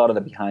like a lot of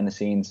the behind the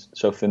scenes.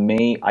 So for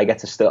me, I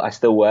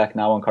still work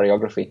now on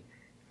choreography.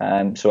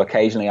 So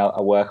occasionally I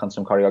work on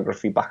some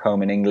choreography back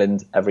home in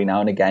England every now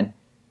and again.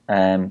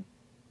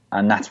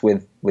 And that's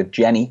with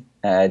Jenny.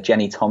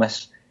 Jenny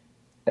Thomas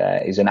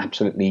is an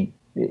absolutely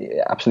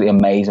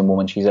amazing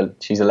woman. She's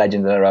a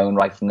legend in her own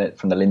right from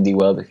the Lindy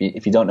world.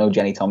 If you don't know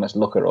Jenny Thomas,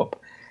 look her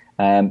up.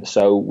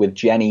 So with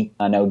Jenny,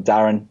 I know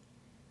Darren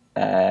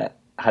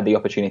had the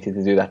opportunity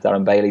to do that.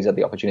 Darren Bailey's had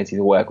the opportunity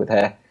to work with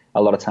her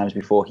a lot of times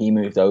before he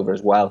moved over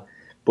as well.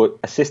 But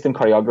assistant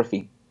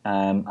choreography,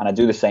 and I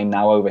do the same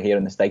now over here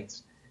in the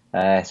States.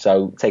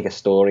 So take a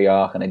story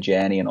arc and a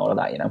journey and all of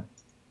that,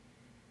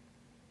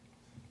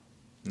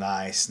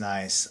 Nice.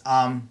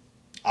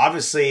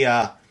 Obviously,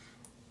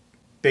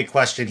 big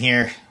question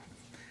here.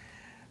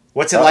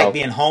 What's it like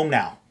being home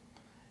now?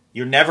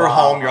 You're never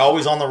home. You're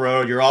always on the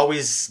road. You're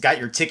always got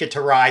your ticket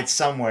to ride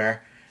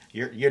somewhere.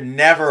 You're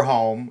never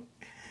home.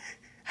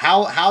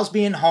 How's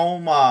being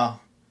home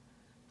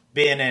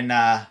been, and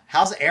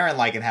how's Aaron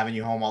liking having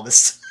you home all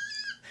this time?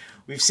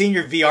 We've seen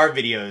your VR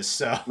videos,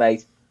 so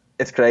mate,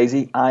 it's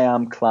crazy. I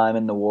am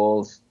climbing the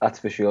walls, that's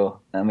for sure.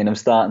 I mean, I'm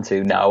starting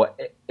to now.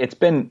 It's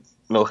been.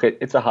 Look,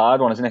 it's a hard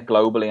one, isn't it,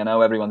 globally? I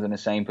know everyone's in the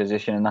same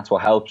position, and that's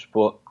what helps,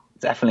 but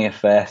definitely at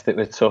first it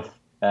was tough.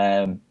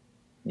 And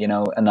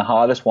the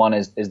hardest one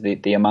is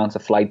the amount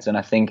of flights, and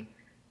I think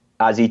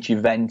as each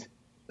event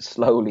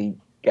slowly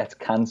gets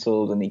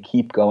cancelled and they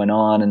keep going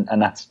on, and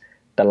that's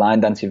the line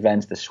dance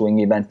events, the swing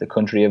events, the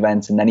country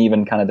events, and then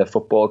even kind of the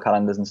football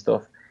calendars and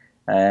stuff,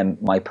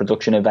 my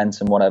production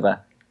events and whatever,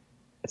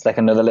 it's like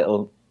another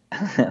little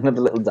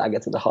dagger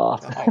to the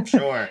heart. Oh,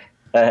 sure.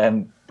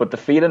 But the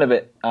feeling of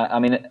it, I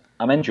mean,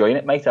 I'm enjoying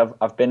it, mate.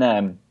 I've been,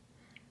 I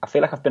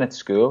feel like I've been at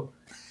school.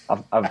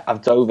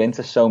 I've dove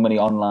into so many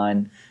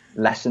online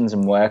lessons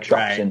and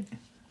workshops, right.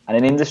 and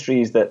in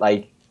industries that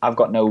like I've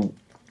got no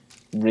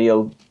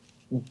real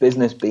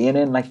business being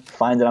in, like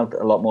finding out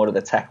a lot more of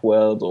the tech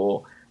world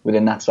or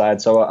within that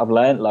side. So I've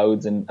learned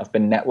loads, and I've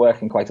been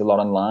networking quite a lot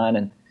online,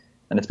 and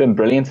it's been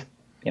brilliant.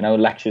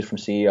 Lectures from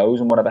CEOs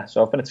and whatever.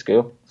 So I've been at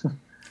school.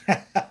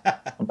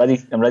 I'm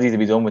ready to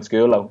be done with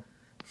school though.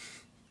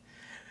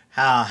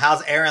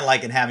 How's Erin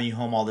liking having you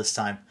home all this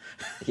time?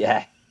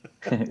 Yeah,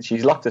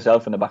 she's locked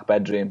herself in the back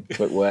bedroom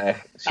at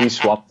work. She's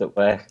swamped at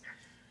work.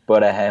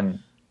 But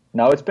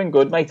no, it's been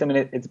good, mate. I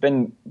mean, it's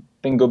been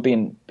good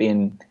being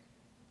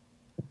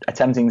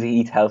attempting to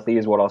eat healthy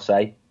is what I'll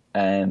say.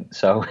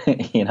 So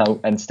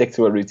and stick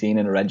to a routine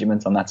and a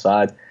regiment on that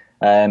side.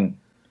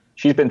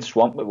 she's been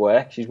swamped with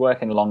work. She's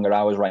working longer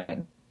hours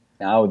right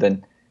now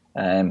than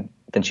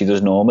she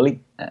does normally.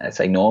 I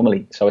say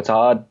normally, so it's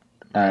hard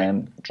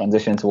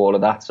transitioning to all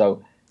of that.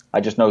 So I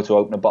just know to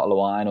open a bottle of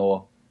wine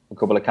or a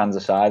couple of cans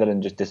of cider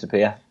and just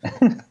disappear.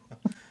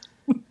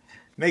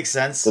 Makes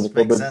sense.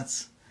 Makes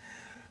sense.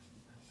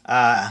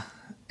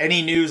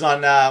 Any news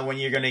on when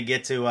you're going to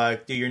get to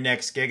do your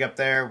next gig up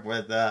there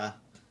with the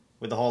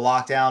whole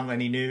lockdown?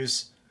 Any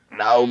news?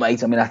 No,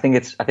 mate. I mean, I think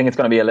it's going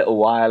to be a little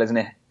while, isn't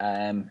it?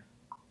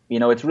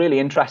 It's really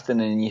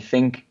interesting, and you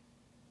think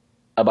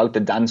about the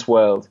dance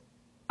world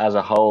as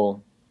a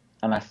whole,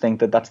 and I think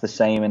that that's the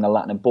same in the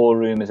Latin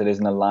ballroom as it is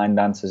in the line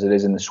dance, as it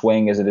is in the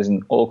swing, as it is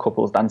in all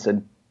couples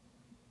dancing.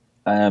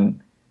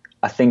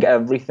 I think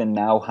everything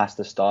now has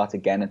to start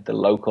again at the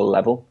local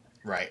level.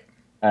 Right.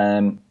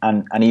 And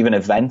even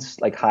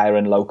events like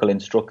hiring local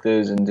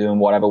instructors and doing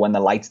whatever when the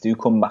lights do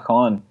come back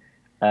on.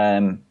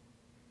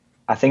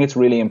 I think it's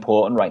really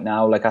important right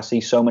now. Like, I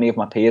see so many of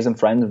my peers and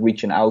friends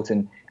reaching out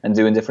and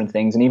doing different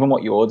things, and even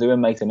what you're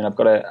doing, mate. I mean, I've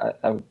got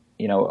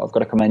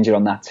to commend you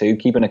on that too,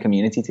 keeping a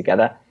community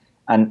together,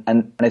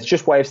 and it's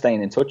just a way of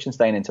staying in touch and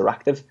staying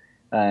interactive.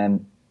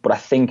 But I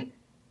think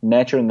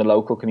nurturing the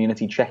local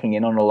community, checking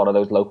in on a lot of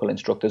those local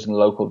instructors and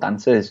local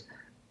dancers,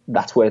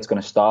 that's where it's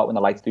going to start when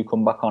the lights do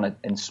come back on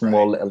in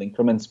small little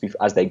increments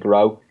as they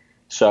grow.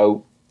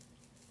 So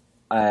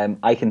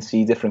I can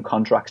see different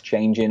contracts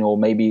changing, or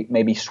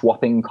maybe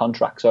swapping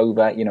contracts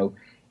over.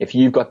 If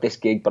you've got this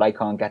gig but I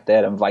can't get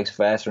there, and vice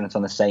versa, and it's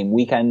on the same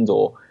weekend,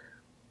 or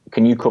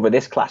can you cover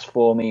this class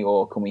for me,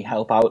 or can we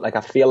help out? Like,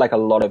 I feel like a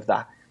lot of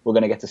that, we're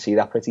going to get to see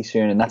that pretty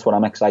soon, and that's what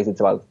I'm excited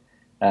about.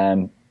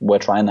 We're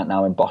trying that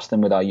now in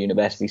Boston with our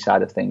university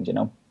side of things,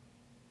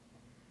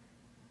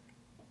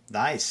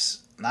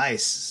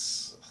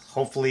 Nice.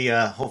 Hopefully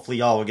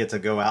y'all will get to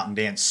go out and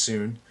dance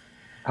soon.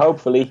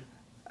 Hopefully.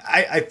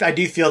 I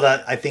do feel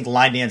that I think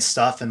line dance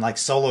stuff and like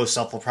solo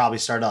stuff will probably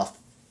start off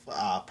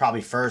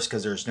probably first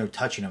because there's no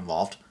touching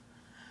involved.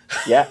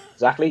 Yeah,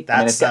 exactly. I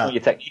mean, it's getting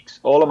your techniques.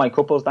 All of my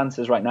couples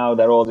dancers right now,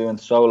 they're all doing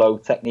solo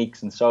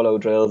techniques and solo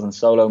drills and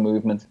solo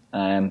movement.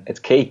 It's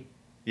key.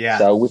 Yeah.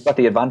 So we've got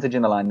the advantage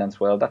in the line dance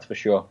world, that's for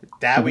sure.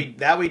 That we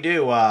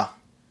do.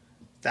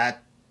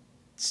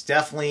 That's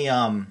definitely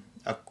a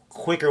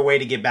quicker way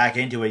to get back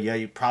into it. Yeah,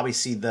 you probably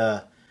see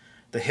the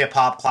hip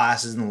hop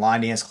classes and the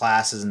line dance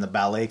classes and the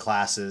ballet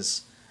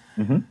classes.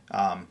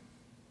 Mm-hmm.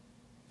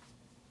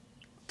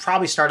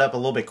 Probably start up a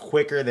little bit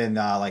quicker than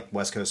like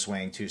West Coast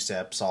swing, two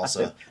step,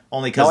 salsa.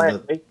 Only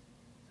because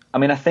I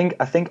mean, I think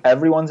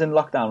everyone's in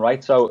lockdown,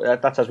 right? So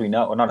that's as we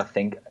know, or not. I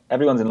think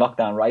everyone's in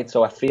lockdown, right?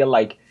 So I feel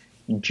like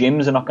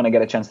gyms are not going to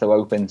get a chance to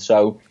open.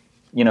 So,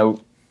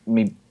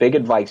 my big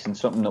advice and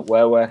something that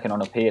we're working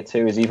on up here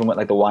too is even with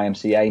like the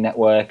YMCA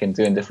network and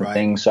doing different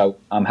things. So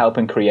I'm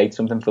helping create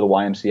something for the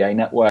YMCA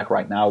network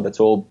right now that's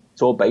all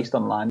based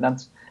on line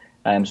dance.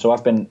 So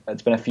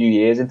it's been a few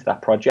years into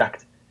that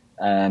project.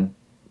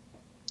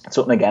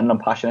 Something again I'm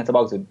passionate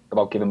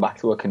about giving back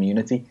to a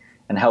community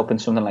and helping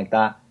something like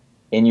that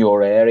in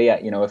your area.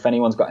 If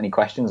anyone's got any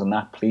questions on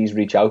that, please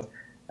reach out.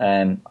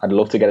 I'd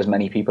love to get as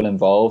many people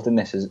involved in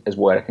this as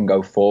where it can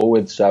go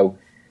forward. So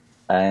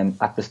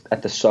at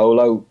the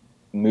solo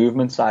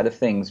movement side of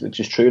things, which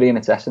is truly in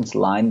its essence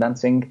line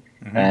dancing,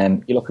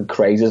 you look at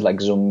crazes like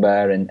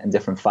Zumba and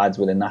different fads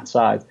within that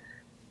side.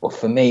 But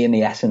for me, in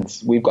the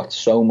essence, we've got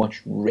so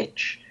much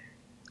rich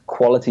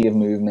quality of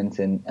movement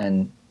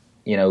and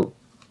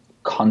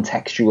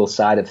contextual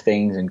side of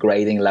things and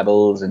grading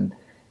levels, and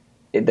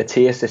the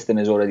tier system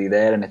is already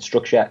there and its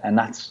structure, and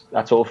that's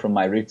all from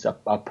my roots.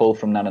 I pull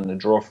from that and I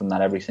draw from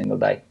that every single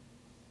day.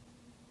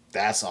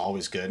 That's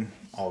always good.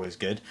 Always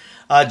good.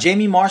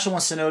 Jamie Marshall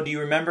wants to know, do you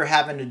remember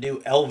having to do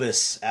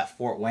Elvis at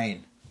Fort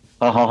Wayne?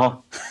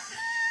 That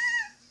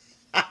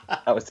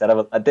was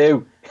terrible. I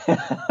do.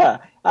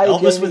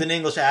 Elvis Jamie. With an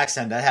English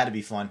accent. That had to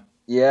be fun.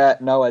 Yeah,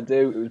 no, I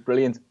do. It was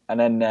brilliant. And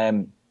then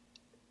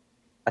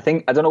I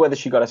don't know whether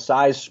she got a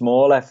size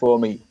smaller for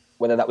me,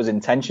 whether that was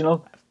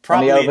intentional.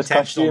 Probably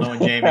intentional, knowing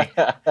Jamie.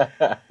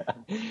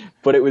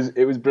 But it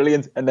was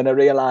brilliant. And then I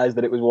realised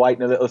that it was white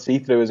and a little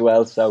see-through as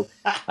well. So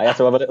I had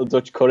to have a little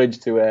Dutch courage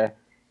to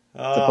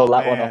pull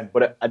that one off.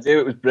 But I do.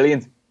 It was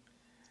brilliant.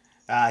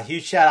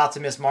 Huge shout out to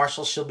Miss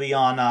Marshall. She'll be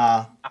on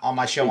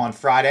my show on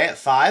Friday at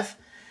 5.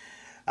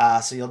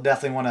 So you'll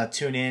definitely want to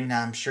tune in.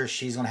 I'm sure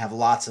she's going to have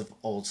lots of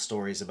old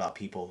stories about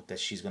people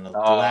that she's going to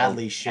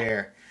gladly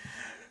share.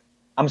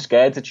 I'm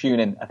scared to tune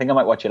in. I think I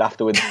might watch it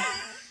afterwards.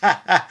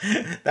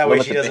 That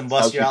way she doesn't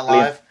bust you out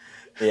live.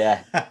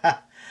 Yeah.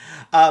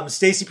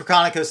 Stacy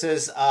Proconico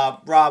says,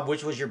 Rob,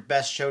 which was your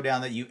best showdown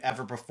that you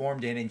ever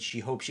performed in? And she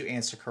hopes you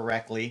answer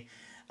correctly.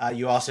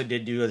 You also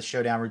did do a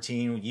showdown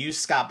routine. You,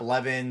 Scott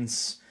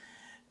Blevins,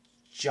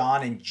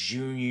 John and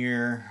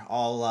Junior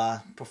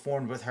all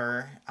performed with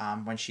her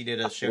when she did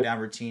a showdown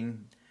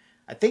routine.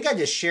 I think I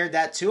just shared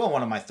that too on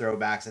one of my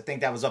throwbacks. I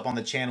think that was up on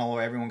the channel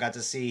where everyone got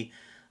to see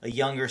a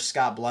younger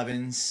Scott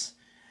Blevins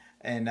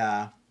and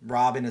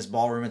Rob in his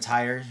ballroom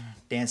attire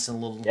dancing a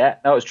little. Yeah,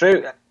 no, it's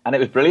true. and it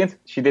was brilliant.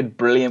 She did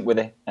brilliant with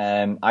it.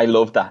 I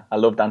loved that. I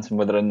loved dancing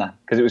with her in that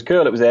because it was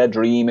cool. It was her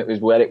dream. It was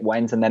where it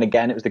went, and then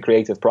again, it was the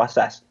creative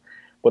process.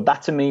 But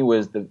that to me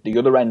was the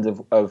other end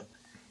of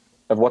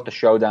what the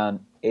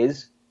showdown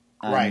is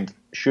and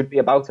should be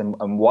about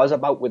and was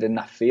about within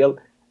that field.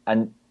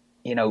 And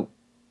you know,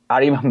 I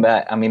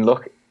remember. I mean,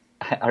 look,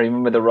 I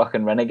remember the Rock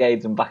and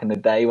Renegades and back in the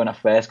day when I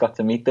first got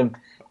to meet them.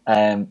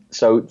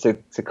 So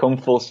to come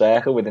full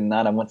circle within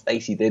that and what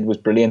Stacey did was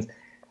brilliant.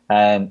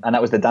 And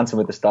that was the Dancing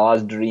with the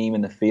Stars dream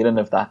and the feeling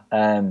of that.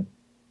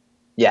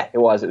 Yeah, it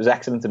was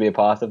excellent to be a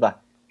part of that.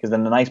 Because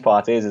then the nice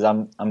part is I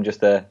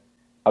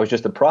was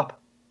just a prop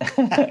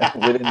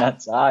within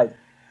that side.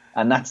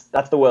 And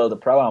that's the world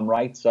of pro-am,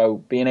 right? So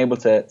being able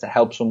to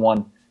help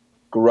someone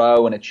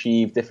grow and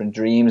achieve different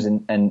dreams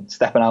and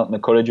stepping out in the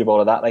courage of all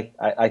of that, like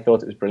I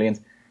thought it was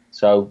brilliant.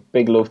 So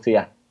big love to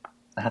you.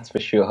 That's for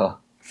sure.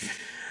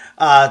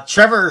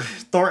 Trevor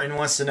Thornton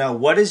wants to know,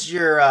 what's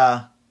your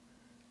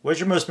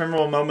most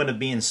memorable moment of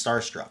being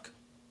starstruck?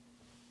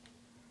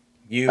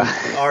 You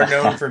are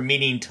known for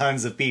meeting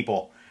tons of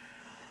people.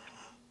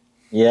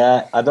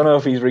 Yeah, I don't know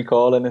if he's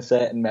recalling a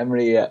certain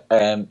memory.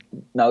 No,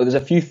 there's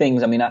a few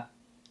things. I mean,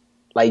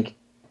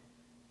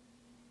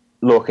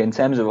 look, in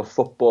terms of a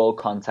football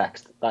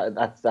context,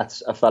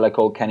 that's a fella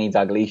called Kenny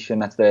Dalglish,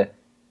 and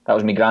that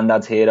was my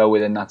granddad's hero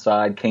within that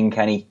side, King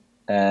Kenny.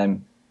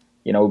 You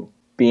know,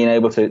 being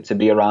able to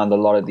be around a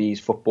lot of these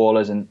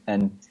footballers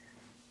and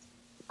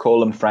call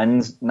them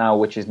friends now,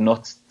 which is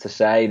nuts to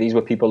say. These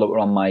were people that were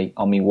on my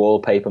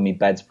wallpaper, my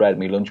bedspread,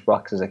 my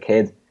lunchbox as a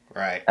kid.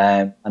 Right.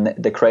 And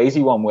the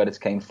crazy one where it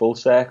came full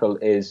circle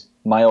is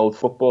my old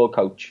football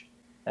coach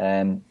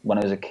when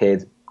I was a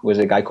kid was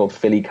a guy called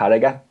Philly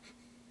Carragher,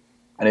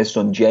 and his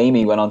son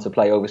Jamie went on to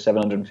play over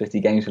 750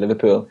 games for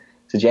Liverpool.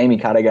 So Jamie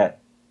Carragher,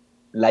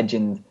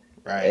 legend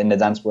in the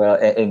dance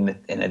world, in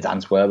the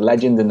dance world,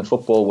 legend in the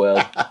football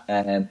world.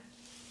 But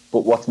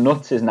what's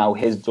nuts is now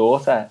his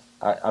daughter.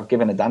 I've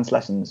given her dance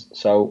lessons,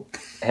 so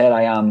here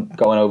I am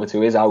going over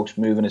to his house,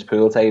 moving his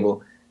pool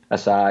table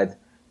aside,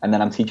 and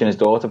then I'm teaching his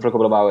daughter for a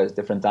couple of hours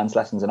different dance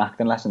lessons and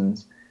acting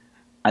lessons,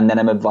 and then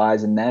I'm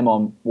advising them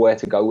on where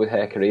to go with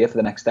her career for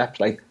the next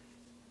steps. Like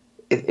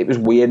it was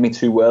weird, me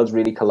two worlds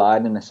really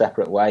colliding in a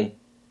separate way.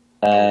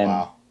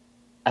 Wow.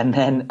 And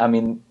then, I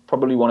mean,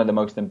 probably one of the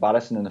most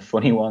embarrassing and the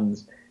funny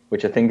ones,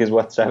 which I think is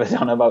what Trevor's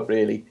on about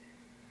really,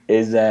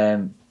 is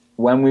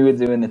when we were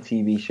doing the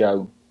TV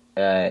show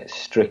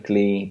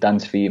Strictly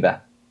Dance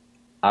Fever,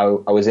 I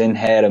was in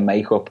hair and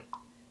makeup,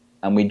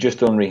 and we'd just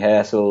done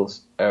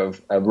rehearsals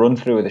of a run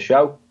through of the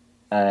show,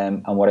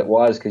 and what it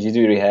was, because you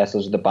do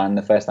rehearsals with the band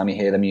the first time you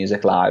hear the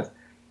music live,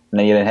 and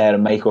then you're in hair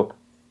and makeup,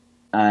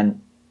 and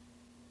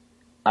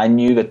I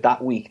knew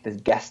that week the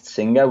guest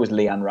singer was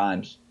Leanne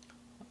Rimes.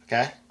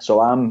 Okay.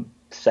 So I'm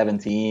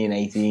 17,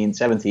 18,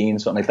 17,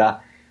 something like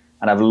that,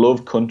 and I've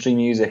loved country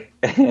music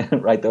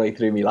right the way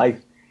through my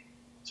life.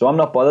 So I'm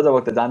not bothered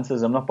about the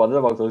dancers, I'm not bothered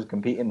about those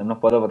competing, I'm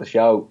not bothered about the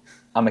show.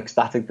 I'm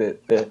ecstatic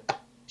that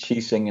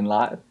she's singing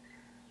live.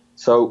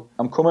 So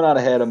I'm coming out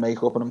of hair and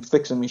makeup and I'm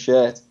fixing my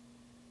shirt,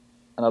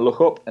 and I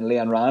look up and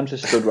Leanne Rimes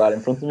has stood right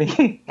in front of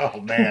me. Oh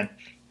man.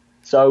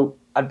 So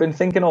I'd been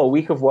thinking all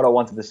week of what I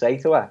wanted to say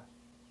to her,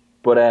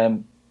 but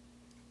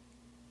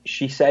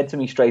she said to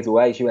me straight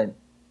away, she went,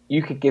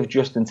 "You could give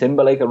Justin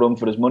Timberlake a run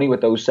for his money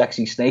with those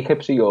sexy snake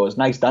hips of yours,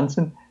 nice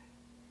dancing."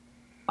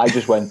 I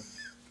just went,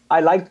 I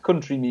liked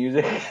country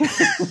music.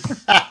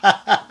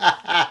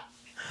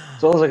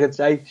 That's all I could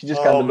say. She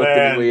just kind of looked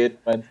at me weird,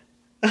 went,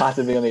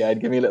 patted me on the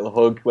head, gave me a little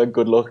hug, went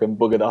good luck and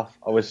buggered off.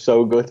 I was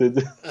so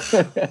gutted.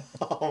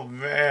 Oh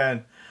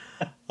man.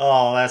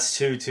 Oh, that's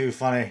too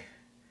funny.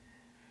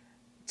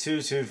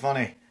 Too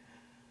funny.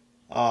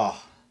 Oh.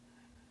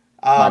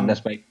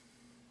 Madness, mate.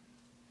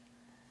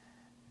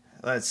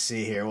 Let's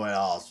see here. What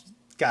else?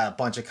 Got a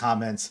bunch of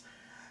comments.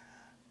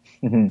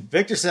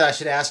 Victor said I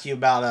should ask you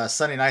about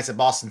Sunday nights at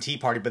Boston Tea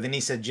Party, but then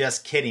he said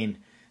just kidding.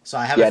 So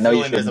I have a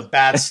feeling there's a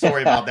bad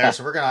story about there.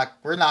 So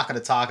we're not gonna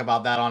talk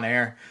about that on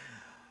air.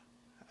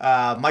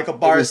 Michael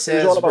Barr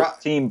says it was all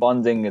about team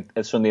bonding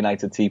at Sunday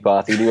nights at Tea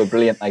Party. They were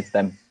brilliant nights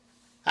then.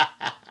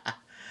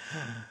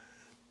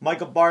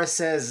 Michael Barr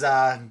says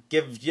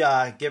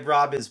give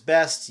Rob his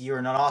best. You're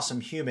an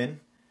awesome human.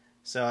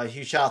 So a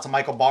huge shout out to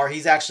Michael Barr.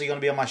 He's actually going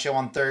to be on my show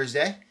on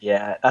Thursday.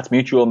 Yeah, that's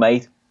mutual,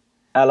 mate.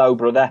 Hello,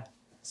 brother.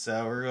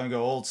 So we're going to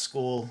go old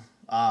school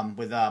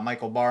with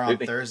Michael Barr on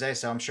Thursday.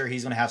 So I'm sure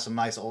he's going to have some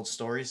nice old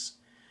stories.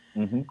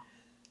 Mm-hmm.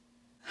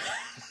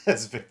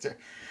 That's Victor.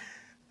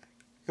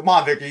 Come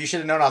on, Victor. You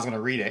should have known I was going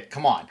to read it.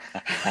 Come on.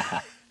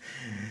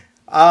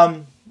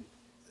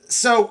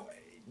 So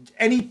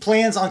any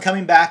plans on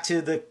coming back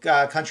to the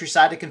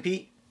countryside to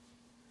compete?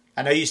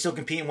 I know you still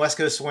compete in West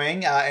Coast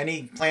Swing.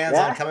 Any plans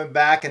on coming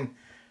back and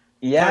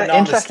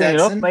interesting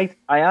enough, mate.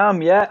 I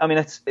am. Yeah, I mean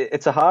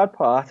it's a hard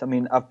part. I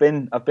mean I've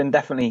been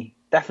definitely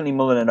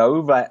mulling it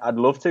over. I'd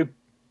love to.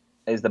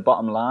 Is the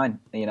bottom line.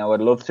 You know,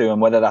 I'd love to,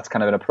 and whether that's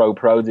kind of in a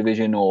pro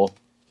division or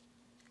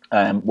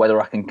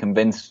whether I can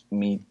convince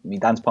me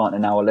dance partner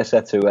now,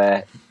 Alyssa,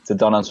 to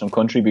don on some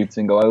country boots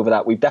and go over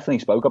that. We've definitely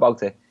spoke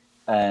about it.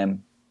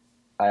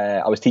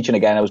 I was teaching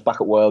again. I was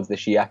back at Worlds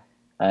this year,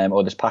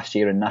 or this past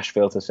year in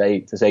Nashville to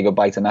say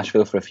goodbye to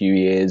Nashville for a few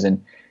years.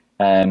 And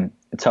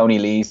Tony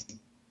Lee's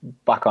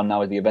back on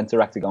now as the event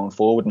director going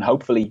forward, and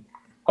hopefully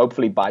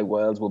by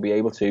Worlds we'll be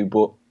able to.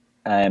 But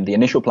the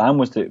initial plan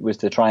was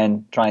to try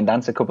and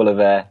dance a couple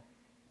of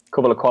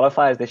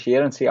qualifiers this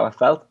year and see how I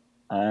felt.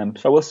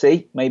 So we'll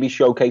see. Maybe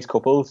showcase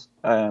couples.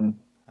 There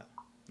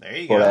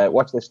you go. But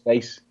watch this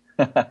space.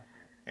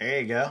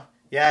 There you go.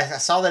 Yeah, I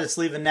saw that it's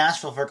leaving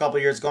Nashville for a couple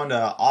of years, going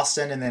to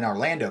Austin and then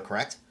Orlando,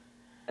 correct?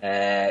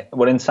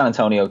 We're in San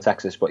Antonio,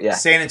 Texas, but yeah.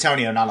 San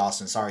Antonio, not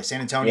Austin, sorry.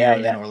 San Antonio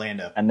and then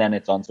Orlando. And then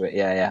it's onto it,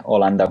 yeah,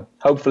 Orlando.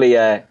 Hopefully,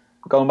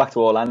 going back to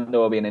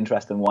Orlando will be an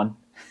interesting one.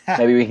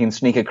 Maybe we can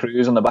sneak a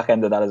cruise on the back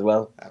end of that as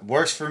well.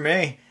 Works for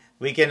me.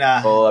 We can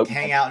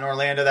hang out in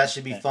Orlando. That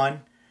should be fun.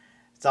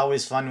 It's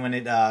always fun when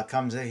it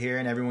comes here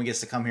and everyone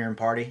gets to come here and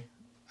party.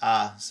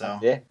 So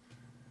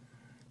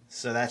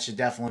that should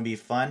definitely be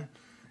fun.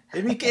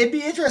 It'd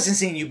be interesting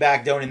seeing you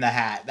back donning the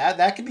hat.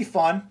 That could be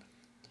fun.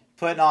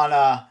 Putting on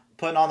the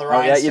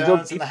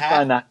rhinestones in the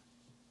hat.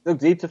 Look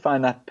deep to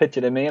find that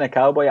picture of me in a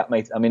cowboy hat,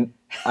 mate. I mean,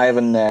 I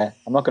haven't. I'm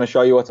not going to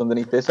show you what's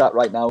underneath this hat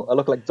right now. I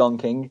look like Don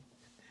King.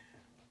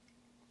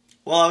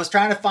 Well, I was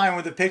trying to find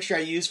with the picture I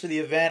used for the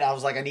event. I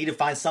was like, I need to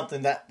find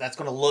something that's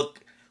going to look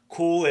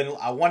cool, and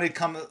I wanted to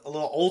come a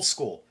little old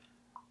school.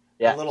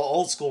 Yeah. A little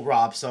old school,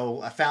 Rob.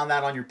 So I found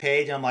that on your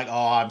page, and I'm like,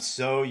 oh, I'm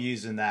so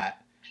using that.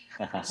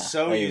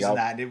 So using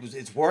that.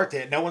 It's worked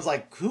it. No one's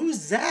like,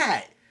 who's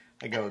that?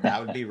 I go, that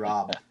would be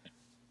Rob.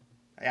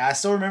 Yeah, I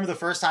still remember the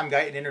first time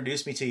Guyton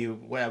introduced me to you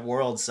at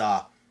Worlds.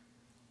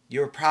 You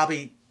were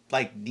probably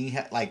like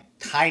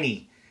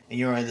tiny, and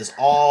you were in this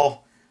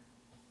all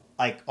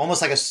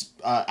almost like a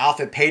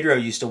outfit Pedro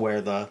used to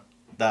wear, the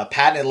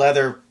patented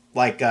leather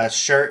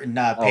shirt and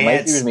pants.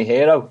 Mate, he was my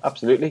hero,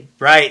 absolutely.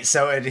 Right.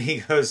 So and he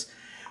goes,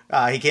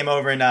 he came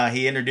over and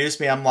he introduced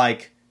me. I'm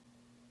like.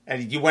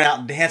 And you went out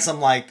and danced.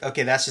 I'm like,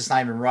 okay, that's just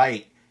not even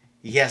right.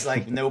 He has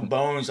no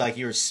bones.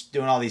 You were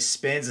doing all these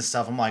spins and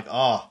stuff. I'm like,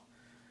 oh,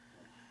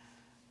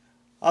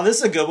 this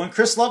is a good one.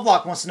 Chris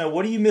Lovelock wants to know,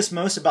 what do you miss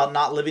most about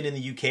not living in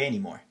the UK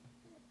anymore?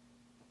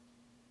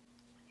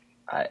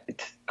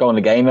 Going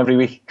to the game every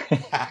week.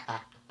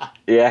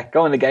 Yeah,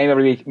 going to the game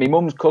every week. My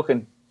mum's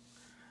cooking.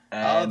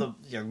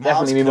 Your mom's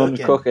definitely my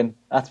mum's cooking.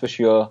 That's for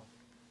sure.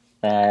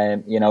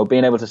 Being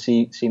able to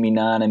see me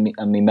nan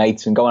and my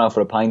mates and going out for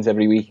a pint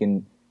every week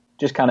and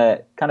just kind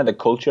of the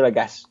culture, I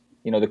guess.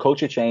 The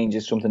culture change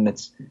is something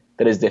that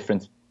is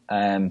different.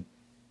 I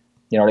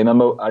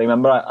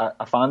remember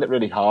I found it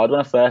really hard when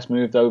I first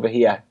moved over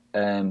here,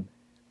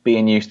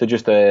 being used to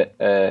just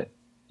the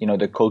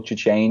culture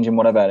change and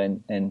whatever,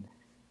 and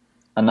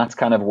that's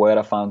kind of where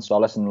I found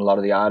solace in a lot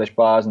of the Irish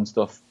bars and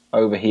stuff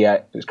over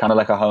here. It was kind of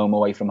like a home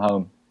away from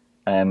home,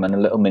 and a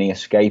little mini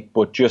escape.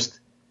 But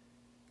just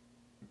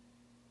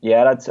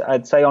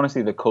I'd say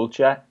honestly, the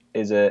culture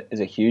is a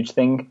huge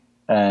thing.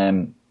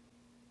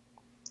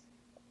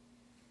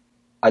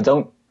 I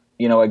don't,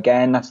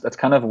 again, that's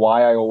kind of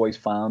why I always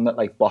found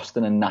that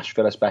Boston and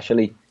Nashville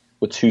especially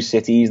were two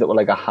cities that were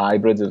a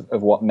hybrid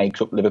of what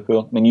makes up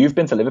Liverpool. I mean, you've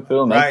been to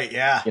Liverpool, mate. Right,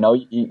 yeah.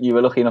 You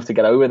were lucky enough to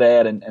get over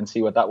there and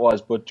see what that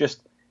was. But just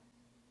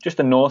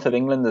the north of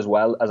England as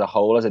well as a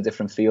whole has a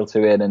different feel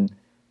to it. And,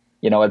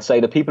 I'd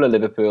say the people of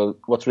Liverpool,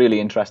 what's really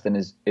interesting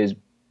is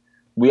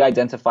we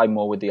identify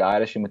more with the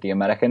Irish and with the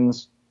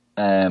Americans,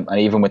 and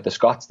even with the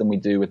Scots than we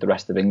do with the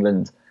rest of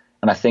England.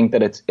 And I think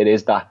that it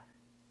is that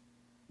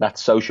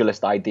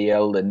socialist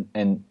ideal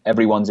and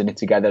everyone's in it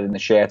together and the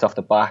shirt off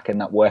the back and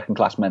that working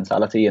class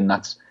mentality, and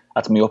that's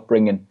my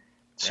upbringing.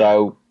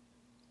 So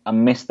I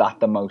miss that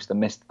the most. I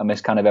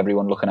miss kind of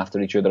everyone looking after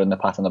each other and the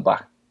pat on the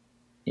back,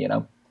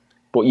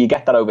 But you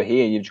get that over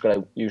here. You've just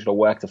got to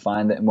work to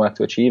find it and work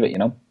to achieve it.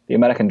 The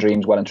American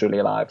dream's well and truly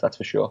alive. That's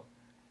for sure.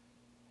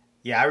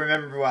 Yeah, I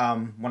remember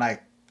when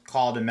I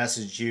called and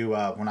messaged you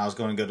when I was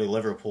going to go to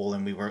Liverpool,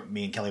 and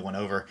me and Kelly went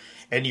over.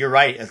 And you're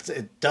right,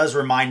 it does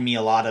remind me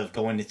a lot of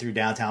going through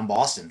downtown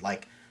Boston,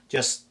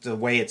 just the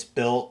way it's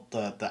built,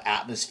 the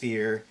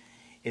atmosphere.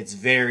 It's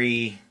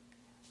very,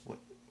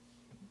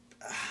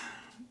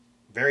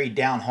 very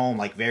down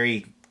home,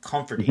 very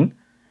comforting. Mm-hmm.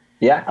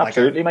 Yeah,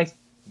 absolutely, mate.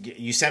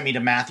 You sent me to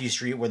Matthew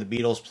Street where the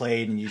Beatles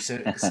played, and you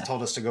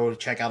told us to go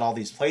check out all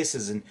these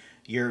places. And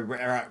you're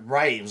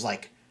right. It was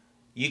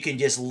you can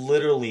just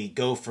literally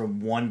go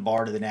from one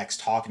bar to the next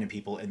talking to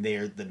people, and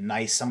they're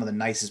some of the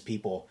nicest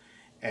people.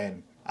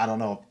 And I don't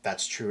know if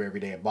that's true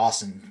every day in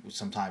Boston.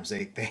 Sometimes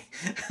they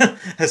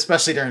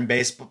especially during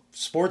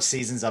sports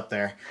seasons up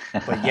there.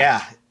 But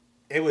yeah,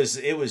 it was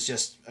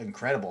just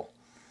incredible.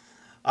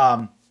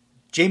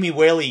 Jamie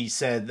Whaley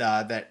said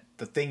that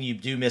the thing you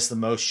do miss the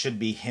most should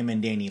be him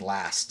and Danny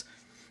last.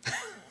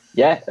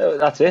 Yeah,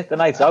 that's it. The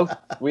nights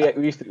out. We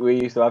used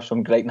to have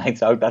some great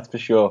nights out, that's for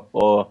sure.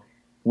 Or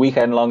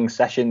weekend-long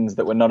sessions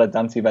that were not at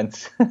dance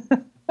events.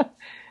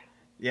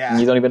 Yeah.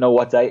 And you don't even know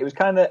what day. It was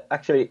kind of,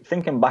 actually,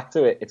 thinking back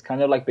to it, it's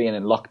kind of like being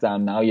in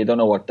lockdown now. You don't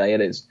know what day it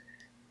is,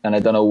 and I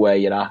don't know where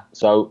you're at.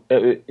 So,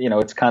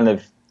 it's kind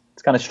of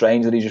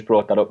strange that he just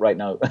brought that up right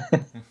now.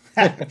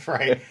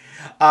 Right.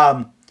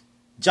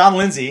 John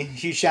Lindsay,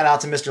 huge shout out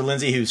to Mr.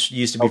 Lindsay, who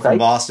used to be from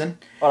Boston.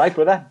 All right,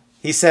 brother.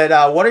 He said,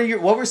 what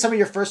were some of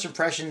your first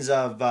impressions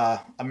of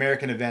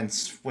American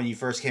events when you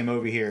first came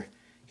over here?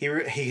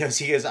 He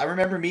goes, I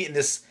remember meeting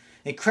this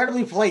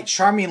incredibly polite,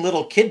 charming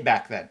little kid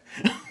back then.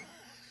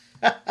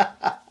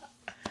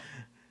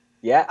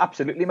 Yeah,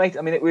 absolutely, mate.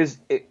 I mean, it was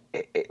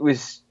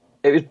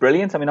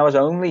brilliant. I mean, I was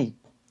only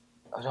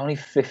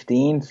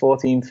 15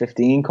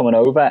 coming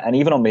over, and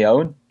even on my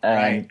own,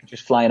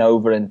 just flying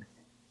over and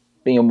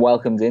being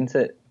welcomed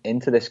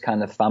into this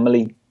kind of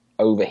family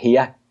over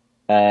here.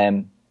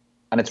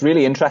 And it's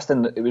really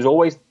interesting. It was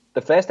always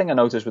the first thing I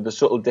noticed were the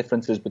subtle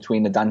differences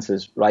between the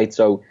dances, right?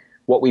 So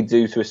what we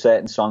do to a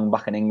certain song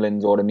back in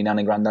England, or in my nan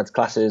and granddad's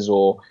classes,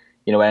 or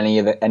any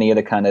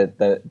other kind of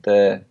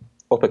the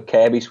up at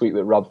Kirby Suite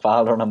with Rob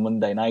Fowler on a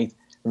Monday night,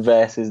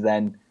 versus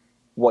then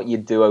what you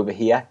do over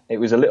here. It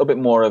was a little bit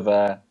more of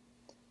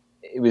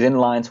it was in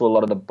line to a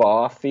lot of the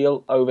bar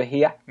feel over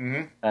here.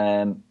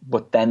 Mm-hmm.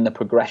 But then the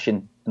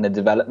progression and the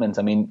development,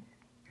 I mean,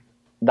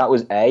 that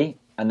was A.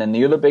 And then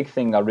the other big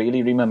thing I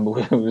really remember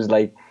was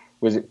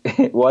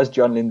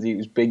John Lindsay, it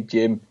was Big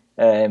Jim,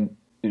 it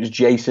was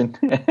Jason.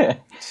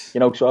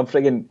 So I'm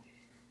thinking,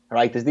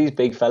 right, there's these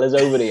big fellas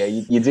over here.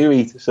 You do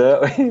eat,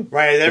 so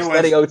right, the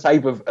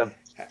stereotype of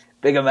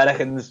big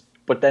Americans.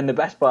 But then the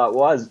best part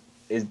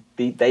is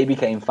they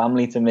became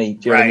family to me.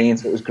 Do you know what I mean?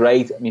 So it was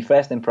great. My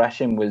first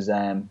impression was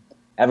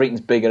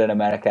everything's bigger in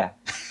America.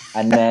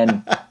 And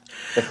then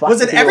was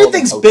it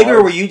everything's bigger,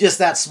 or were you just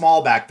that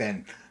small back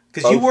then?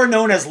 Because you were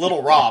known as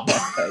Little Rob.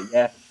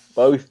 Yeah,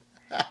 both.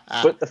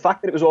 But the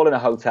fact that it was all in a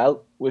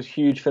hotel was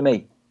huge for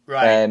me.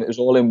 Right. It was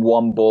all in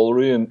one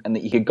ballroom, and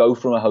that you could go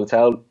from a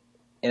hotel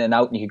in and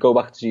out, and you could go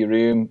back to your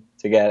room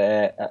to get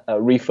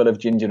a refill of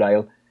ginger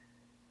ale.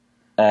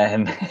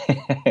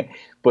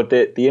 But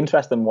the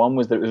interesting one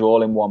was that it was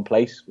all in one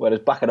place, whereas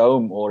back at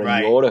home or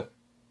in Europe,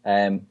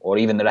 or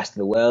even the rest of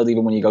the world,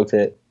 even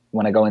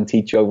when I go and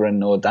teach over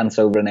or dance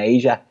over in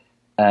Asia,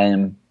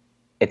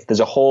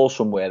 there's a hall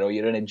somewhere, or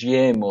you're in a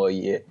gym, or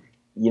you're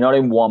not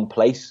in one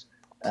place.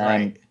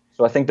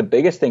 So I think the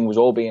biggest thing was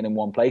all being in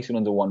one place and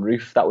under one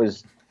roof. That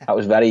was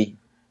very,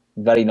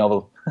 very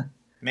novel.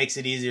 Makes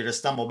it easier to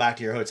stumble back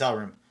to your hotel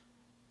room.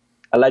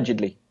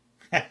 Allegedly.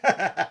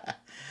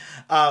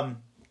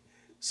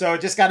 So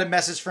just got a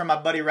message from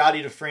my buddy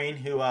Rowdy Dufresne,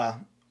 who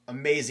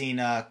amazing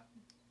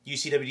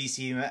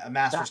UCWDC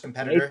Masters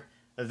competitor,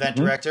 event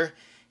director.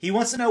 He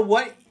wants to know,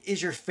 what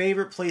is your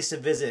favorite place to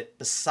visit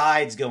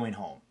besides going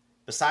home?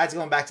 Besides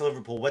going back to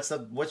Liverpool, what's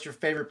your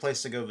favorite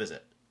place to go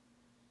visit?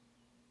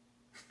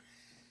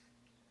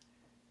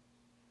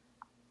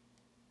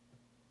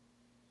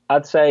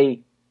 I'd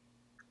say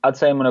I'm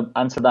going to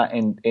answer that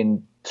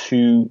in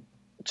two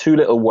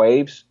little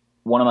waves.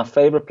 One of my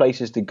favorite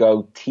places to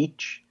go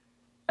teach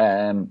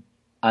and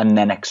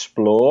then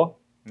explore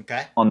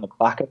on the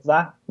back of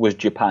that was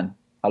Japan.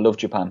 I love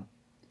Japan.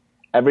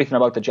 Everything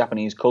about the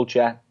Japanese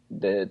culture,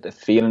 the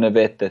feeling of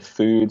it, the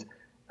food,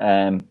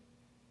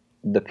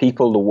 the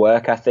people, the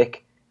work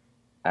ethic,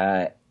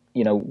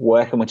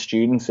 working with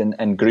students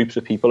and groups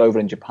of people over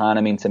in Japan.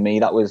 I mean, to me,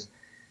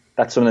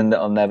 that's something that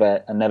I'll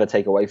never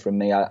take away from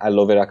me. I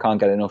love it. I can't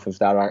get enough of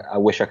that. I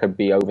wish I could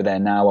be over there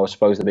now. I was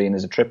supposed to be, and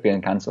there's a trip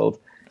being cancelled.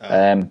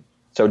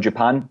 So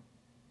Japan,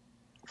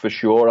 for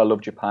sure. I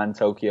love Japan,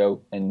 Tokyo,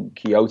 and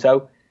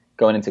Kyoto.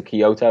 Going into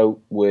Kyoto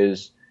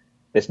was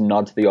this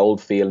nod to the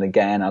old feel. And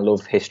again, I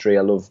love history.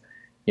 I love,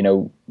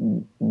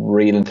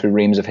 reading through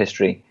reams of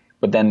history.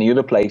 But then the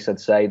other place I'd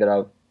say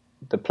the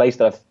place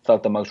that I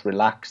felt the most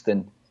relaxed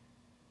in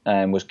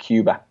was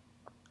Cuba.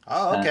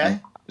 Oh, okay.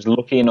 I was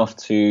lucky enough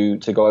to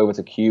go over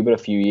to Cuba a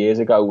few years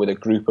ago with a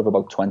group of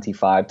about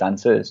 25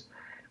 dancers.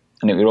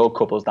 And we were all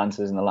couples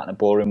dancers in the Latin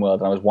ballroom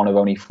world. And I was one of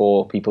only 3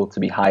 or 4 people to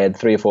be hired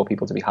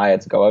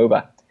to go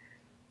over.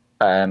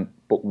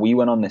 But we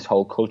went on this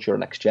whole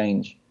cultural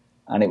exchange,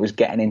 and it was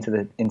getting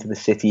into the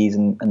cities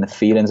and the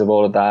feelings of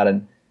all of that.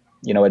 And,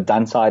 a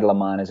dance idol of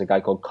mine is a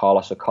guy called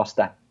Carlos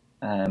Acosta,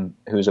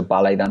 who's a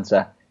ballet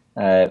dancer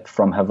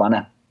from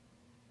Havana.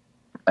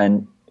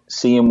 And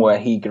seeing where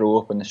he grew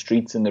up and the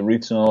streets and the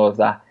roots and all of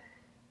that,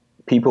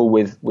 people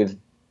with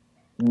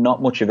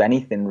not much of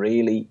anything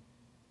really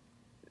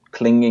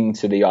clinging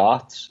to the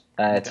arts,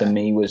 to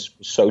me was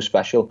so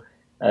special.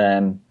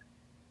 I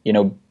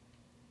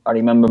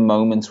remember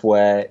moments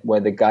where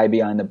the guy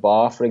behind the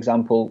bar, for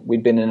example,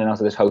 we'd been in and out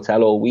of this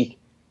hotel all week,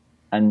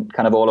 and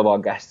kind of all of our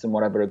guests and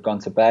whatever had gone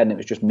to bed, and it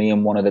was just me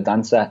and one other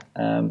dancer.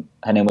 Her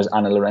name was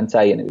Anna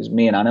Lorente, and it was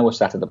me and Anna were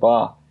sat at the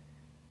bar.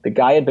 The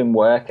guy had been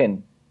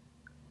working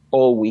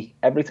all week.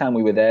 Every time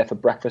we were there for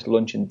breakfast,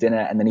 lunch, and dinner,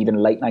 and then even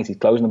late night, he's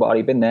closing the bar.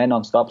 He'd been there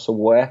non-stop, so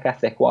work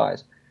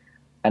ethic-wise.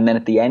 And then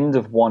at the end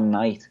of one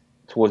night,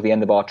 towards the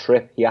end of our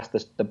trip, he asked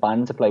the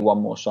band to play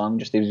one more song,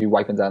 just as he was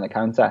wiping down the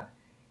counter.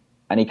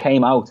 And he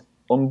came out,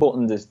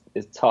 unbuttoned his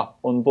top,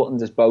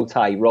 unbuttoned his bow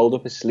tie, rolled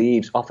up his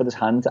sleeves, offered his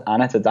hand to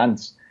Anna to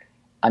dance,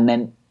 and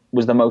then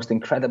was the most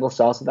incredible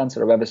salsa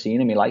dancer I've ever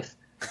seen in my life.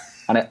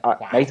 And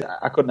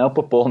I couldn't help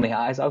but bawl my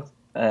eyes out.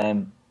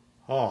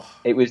 Oh,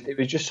 It was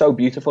just so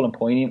beautiful and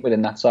poignant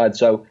within that side.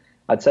 So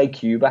I'd say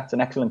Cuba. It's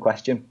an excellent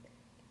question.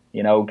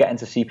 You know, getting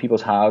to see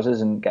people's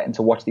houses and getting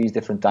to watch these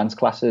different dance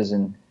classes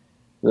and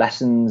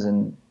lessons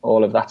and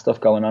all of that stuff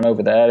going on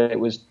over there. It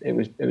was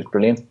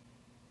brilliant.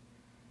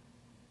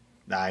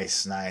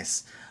 nice,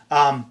 nice.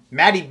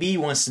 Maddie B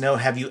wants to know: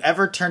 have you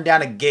ever turned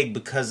down a gig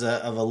because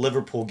of a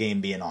Liverpool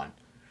game being on?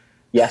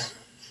 Yes,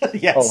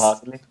 Yes.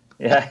 wholeheartedly.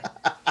 Yeah,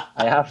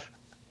 I have.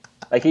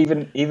 Like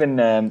even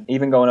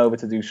going over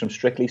to do some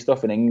Strictly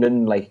stuff in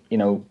England. Like, you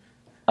know,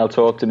 I'll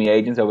talk to my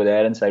agents over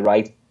there and say,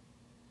 right,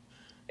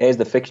 here's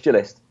the fixture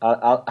list.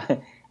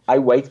 I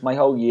wait. My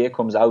whole year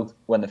comes out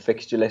when the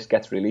fixture list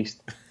gets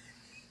released.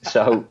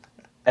 So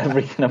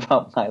everything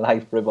about my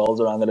life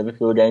revolves around the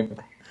Liverpool game,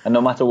 and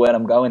no matter where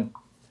I'm going.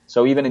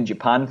 So even in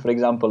Japan, for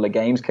example, the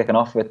game's kicking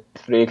off at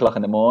 3 o'clock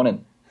in the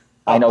morning.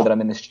 I know that I'm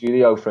in the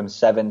studio from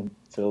 7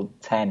 till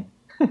 10.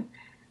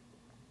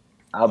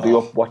 I'll be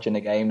up watching the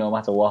game no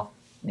matter what,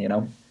 you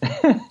know.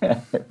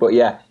 But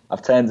yeah,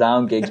 I've turned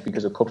down gigs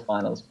because of cup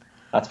finals.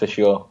 That's for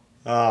sure.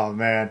 Oh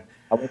man.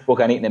 I won't book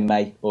anything in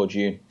May or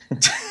June.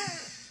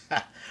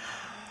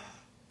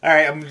 All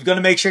right, I'm going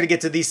to make sure to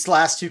get to these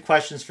last two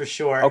questions for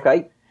sure.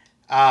 Okay.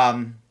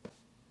 One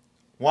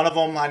of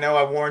them I know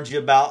I warned you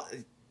about.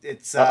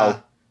 It's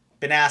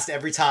been asked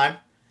every time.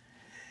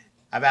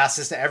 I've asked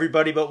this to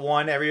everybody but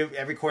one, every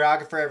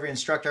choreographer, every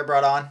instructor I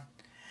brought on.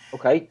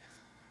 Okay.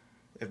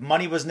 If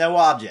money was no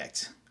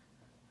object,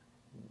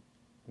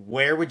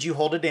 where would you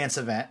hold a dance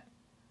event?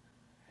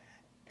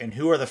 And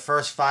who are the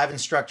first 5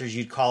 instructors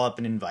you'd call up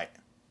and invite?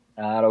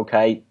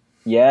 Okay.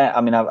 Yeah,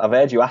 I mean, I've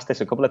heard you ask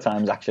this a couple of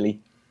times, actually.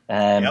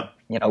 Yep.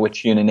 You know, we're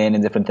tuning in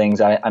and different things.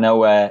 I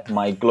know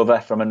my Glover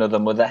from Another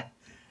Mother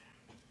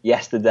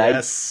yesterday.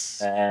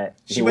 Yes.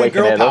 She was went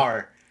girl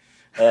power.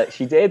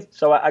 She did.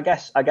 So I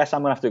guess I'm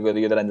going to have to go to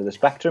the other end of the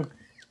spectrum.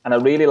 And I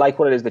really like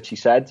what it is that she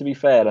said, to be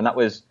fair. And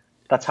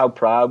that's how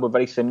proud. We're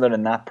very similar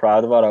in that,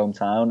 proud of our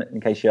hometown. In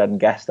case you hadn't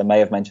guessed, I may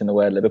have mentioned the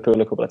word Liverpool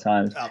a couple of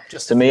times.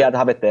 To me, I'd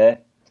have it there.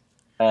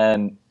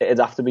 It'd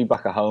have to be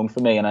back at home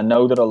for me. And I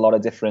know that a lot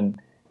of different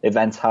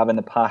events have in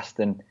the past.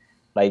 And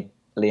like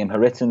Liam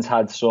Harritton's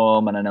had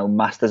some. And I know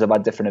Masters have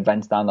had different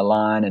events down the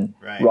line. And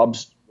right.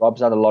 Rob's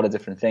had a lot of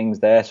different things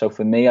there. So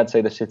for me, I'd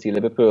say the city of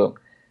Liverpool.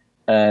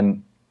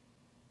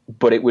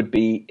 But it would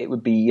be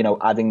you know,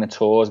 adding the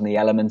tours and the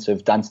elements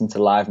of dancing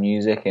to live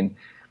music and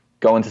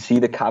going to see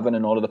the Cavern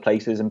and all of the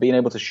places and being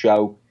able to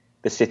show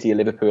the city of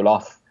Liverpool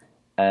off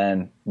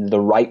the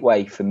right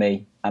way for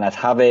me. And I'd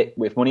have it,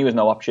 if money was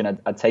no option,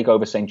 I'd take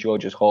over St.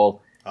 George's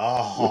Hall,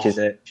 which is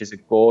a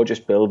gorgeous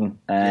building.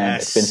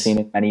 Yes. It's been seen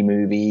in many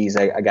movies.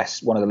 I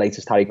guess one of the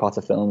latest Harry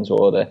Potter films,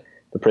 or the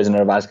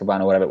Prisoner of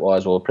Azkaban, or whatever it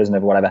was, or Prisoner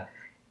of whatever.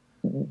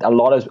 A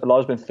lot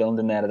has been filmed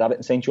in there. I'd have it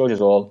in St. George's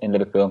Hall in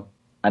Liverpool.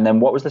 And then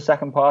what was the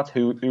second part?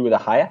 Who were the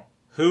hire?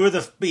 Who are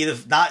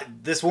not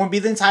this won't be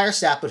the entire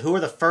staff, but who are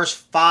the first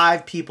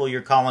 5 people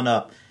you're calling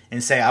up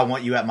and say, I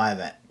want you at my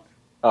event?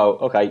 Oh,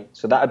 okay.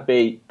 So that'd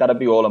be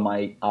all of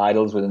my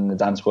idols within the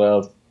dance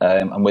world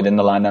and within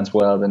the line dance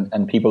world,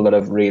 and people that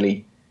have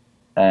really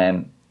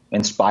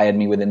inspired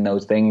me within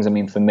those things. I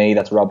mean, for me,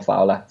 that's Rob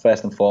Fowler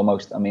first and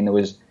foremost. I mean,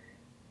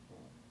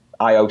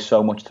 I owe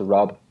so much to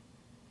Rob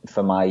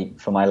for my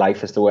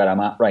life as to where I'm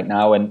at right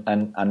now,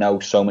 and I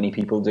know so many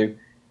people do.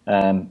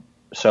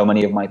 So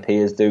many of my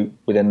peers do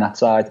within that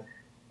side.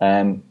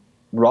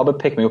 Rob would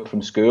pick me up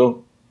from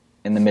school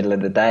in the middle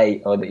of the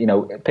day, or you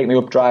know, pick me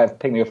up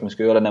from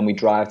school, and then we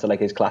drive to like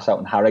his class out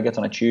in Harrogate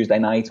on a Tuesday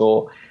night,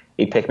 or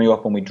he'd pick me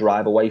up and we'd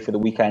drive away for the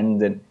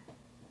weekend. And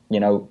you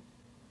know,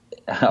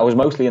 I was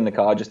mostly in the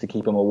car just to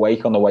keep him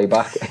awake on the way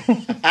back,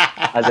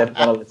 as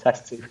everyone will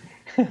attest to.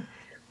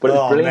 But it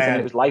was brilliant, and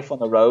it was life on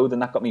the road,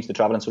 and that got me used to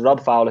travelling. So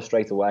Rob Fowler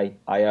straight away.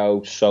 I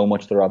owe so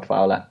much to Rob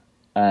Fowler.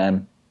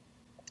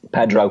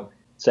 Pedro,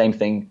 same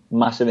thing,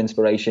 massive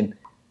inspiration.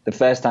 The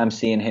first time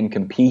seeing him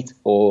compete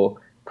or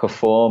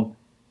perform,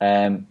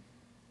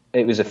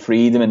 it was a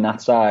freedom in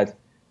that side.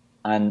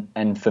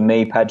 And for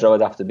me, Pedro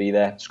would have to be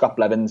there. Scott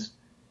Blevins,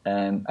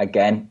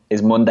 again,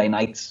 his Monday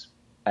nights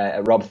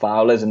at Rob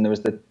Fowler's, and there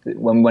was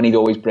when he'd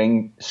always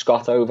bring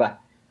Scott over.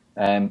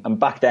 And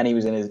back then he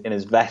was in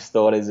his vest,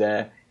 or his,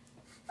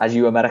 as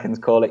you Americans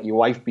call it, your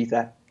wife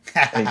beater.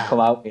 And he'd come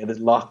out, he had his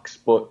locks.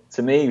 But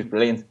to me, he was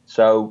brilliant.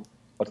 So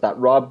what's that?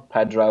 Rob,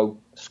 Pedro,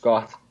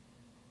 Scott,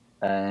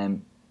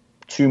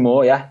 2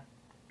 more, yeah?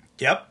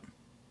 Yep.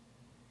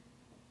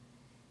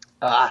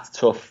 That's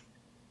tough.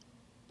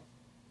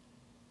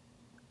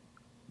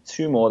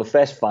 2 more, the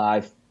first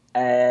 5.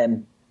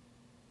 I'd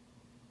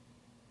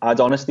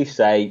honestly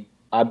say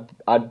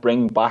I'd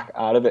bring back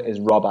out of it is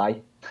Rob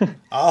I.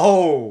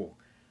 Oh.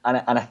 And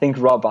I think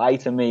Rob I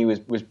to me was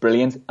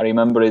brilliant. I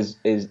remember his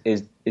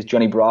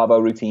Johnny Bravo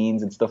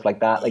routines and stuff like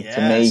that. Like, yes.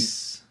 To me,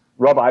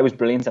 Rob I was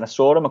brilliant. And I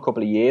saw him a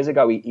couple of years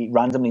ago. He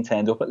randomly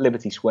turned up at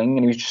Liberty Swing,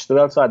 and he was just stood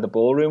outside the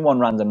ballroom one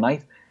random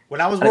night. When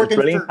I was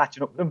working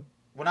catching up with him.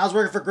 When I was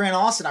working for Grant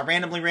Austin, I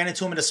randomly ran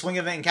into him at a swing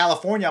event in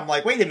California. I'm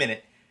like, wait a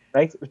minute.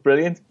 Right, it was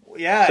brilliant.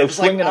 Yeah, so it was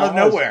like out of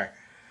nowhere.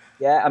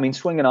 Yeah, I mean,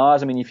 swinging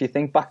ours. I mean, if you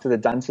think back to the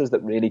dancers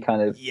that really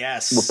kind of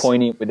Yes. were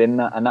poignant within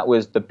that, and that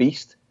was the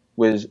Beast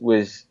was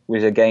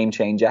a game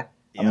changer,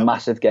 a Yep.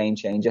 massive game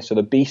changer. So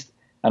the Beast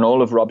and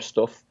all of Rob's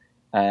stuff.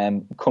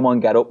 Come On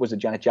Get Up was a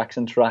Janet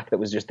Jackson track that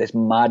was just this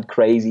mad,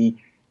 crazy.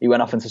 He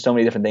went off into so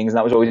many different things, and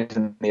that was always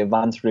in the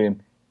advance room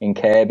in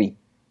Kirby.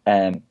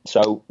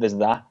 So there's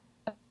that.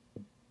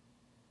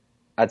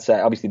 I'd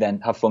say obviously then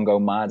Have Fun Go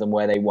Mad and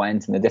where they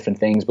went and the different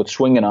things, but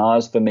Swinging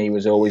Ours for me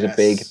was always a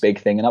big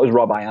thing, and that was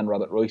Rob I and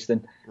Robert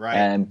Royston.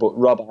 Right. But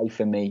Rob I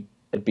for me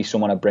would be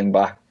someone I'd bring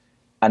back,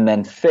 and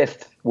then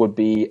fifth would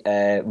be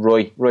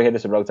Roy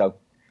Hiddesaroto.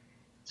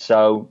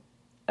 So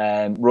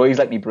Roy's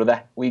like my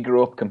brother. We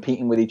grew up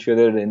competing with each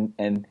other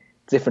in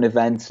different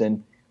events,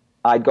 and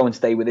I'd go and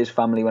stay with his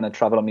family when I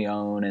travel on my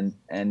own,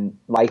 and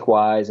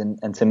likewise.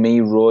 And to me,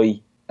 Roy,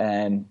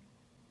 I'd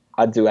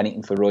do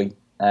anything for Roy.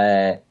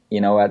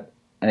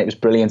 And it was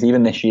brilliant.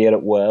 Even this year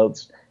at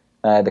Worlds,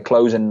 the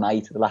closing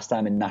night, the last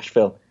time in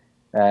Nashville,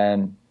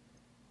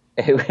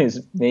 it was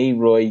me,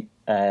 Roy,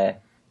 there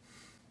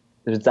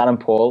was Darren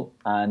Paul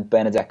and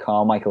Bernadette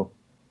Carmichael.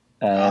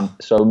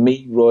 So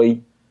me, Roy,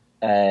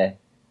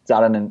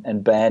 Darren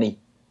and Bernie,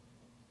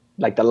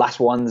 like the last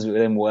ones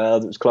within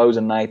Worlds. It was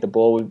closing night. The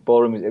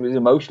ballroom it was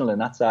emotional in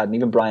that side, and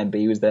even Brian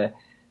B was there,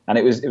 and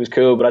it was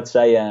cool. But I'd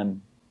say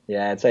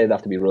it'd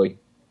have to be Roy.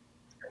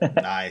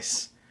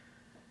 Nice.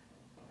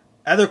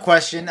 Other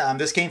question.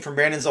 This came from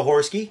Brandon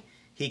Zahorsky.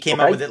 He came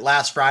up with it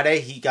last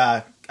Friday.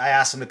 I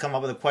asked him to come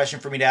up with a question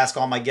for me to ask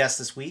all my guests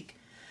this week.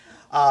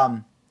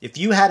 If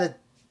you had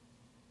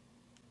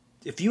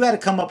to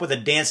come up with a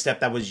dance step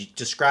that was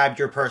described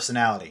your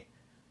personality,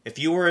 if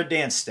you were a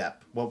dance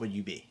step, what would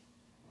you be?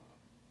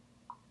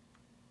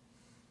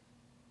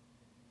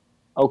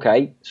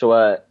 Okay, so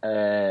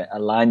a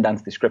line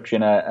dance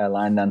description, a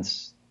line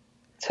dance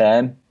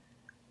term.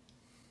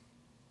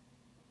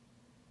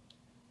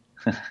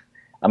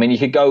 I mean, you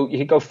could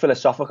go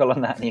philosophical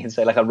on that, and you can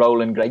say like a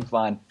rolling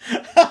grapevine.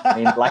 I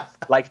mean,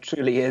 life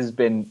truly has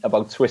been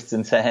about twists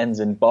and turns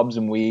and bobs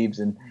and weaves,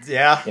 and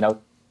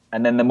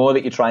and then the more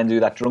that you try and do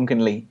that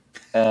drunkenly,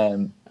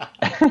 you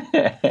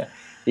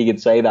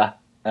could say that.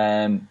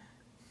 I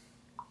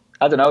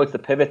don't know. It's the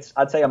pivots.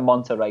 I'd say a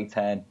Monterey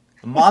turn.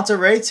 A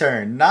Monterey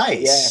turn,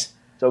 nice.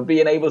 Yeah. So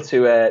being able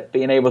to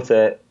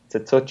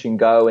touch and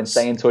go and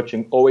stay in touch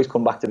and always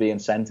come back to being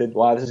centered.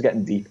 Wow, this is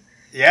getting deep.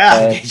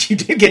 Yeah, you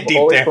did get deep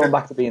always there. Coming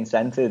back to being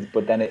centered,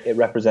 but then it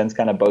represents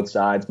kind of both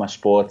sides, my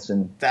sports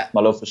and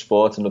my love for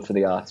sports and love for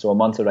the arts. So a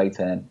Monterey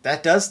turn.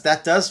 That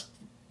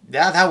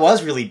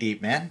was really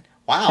deep, man.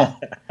 Wow.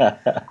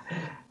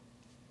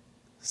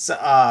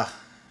 So,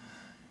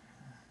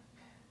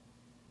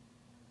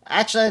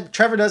 actually,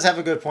 Trevor does have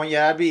a good point.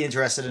 Yeah, I'd be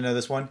interested to know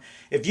this one.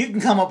 If you can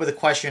come up with a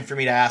question for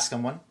me to ask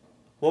someone,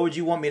 what would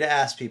you want me to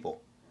ask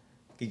people?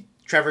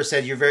 Trevor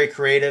said you're very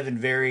creative and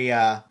very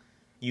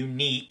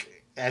unique,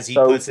 as he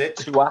puts it.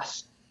 To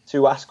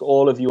ask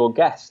all of your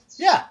guests.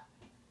 Yeah.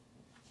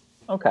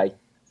 Okay.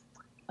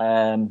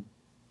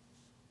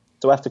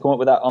 Do I have to come up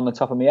with that on the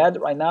top of my head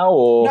right now,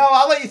 or no?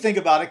 I'll let you think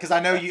about it, because I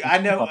know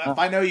if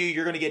I know you,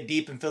 you're going to get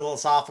deep and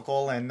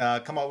philosophical and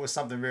come up with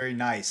something very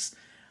nice.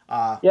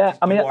 Yeah,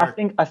 I mean,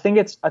 I think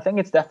it's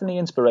definitely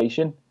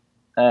inspiration.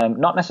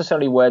 Not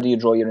necessarily where do you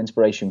draw your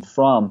inspiration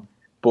from,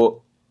 but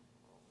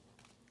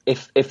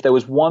if there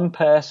was one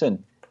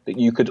person that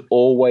you could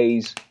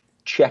always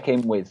check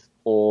in with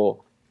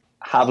or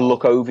have a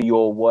look over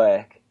your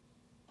work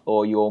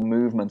or your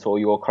movement or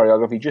your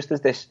choreography, just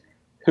as this,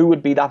 who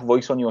would be that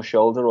voice on your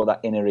shoulder or that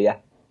inner ear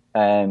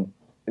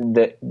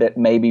that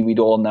maybe we'd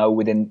all know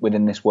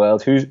within this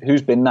world?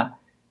 Who's been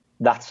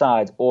that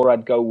side? Or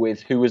I'd go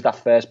with who was that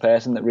first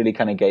person that really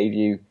kind of gave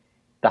you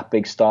that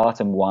big start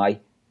and why.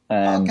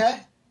 Okay,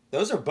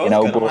 those are both good.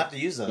 I don't have to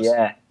use those.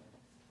 Yeah,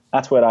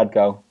 that's where I'd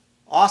go.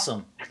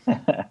 Awesome.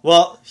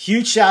 Well,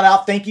 huge shout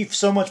out. Thank you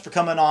so much for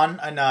coming on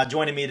and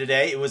joining me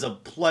today. It was a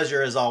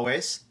pleasure as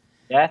always.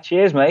 Yeah,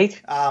 cheers,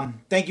 mate.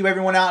 Thank you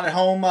everyone out at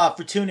home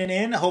for tuning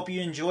in. I hope you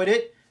enjoyed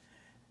it.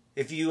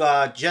 If you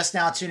just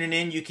now tuning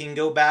in, you can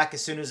go back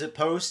as soon as it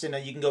posts, and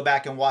you can go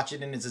back and watch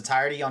it in its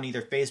entirety on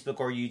either Facebook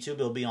or YouTube.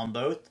 It'll be on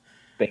both.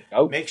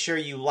 Bingo. Make sure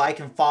you like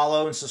and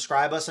follow and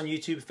subscribe us on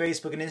YouTube,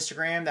 Facebook, and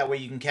Instagram. That way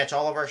you can catch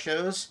all of our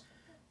shows.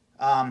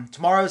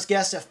 Tomorrow's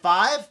guest at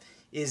 5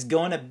 is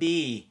going to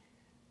be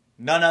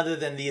none other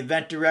than the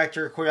event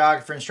director,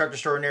 choreographer, instructor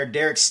extraordinaire,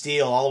 Derek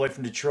Steele, all the way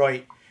from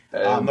Detroit,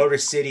 Motor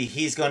City.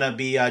 He's going to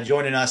be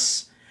joining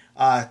us,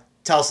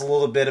 tell us a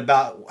little bit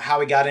about how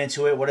he got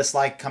into it, what it's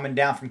like coming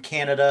down from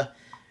Canada,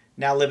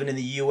 now living in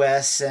the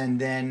U.S., and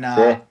then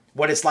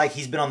what it's like.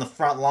 He's been on the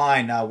front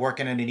line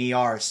working in an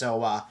ER.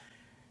 So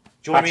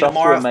join me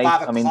tomorrow at 5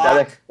 o'clock. I mean,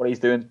 Derek, what he's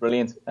doing is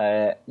brilliant.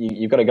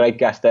 You've got a great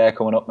guest there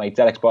coming up, mate.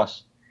 Derek's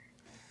boss.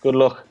 Good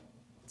luck.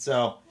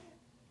 So,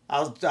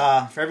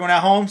 for everyone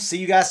at home, see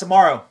you guys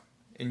tomorrow.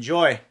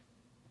 Enjoy.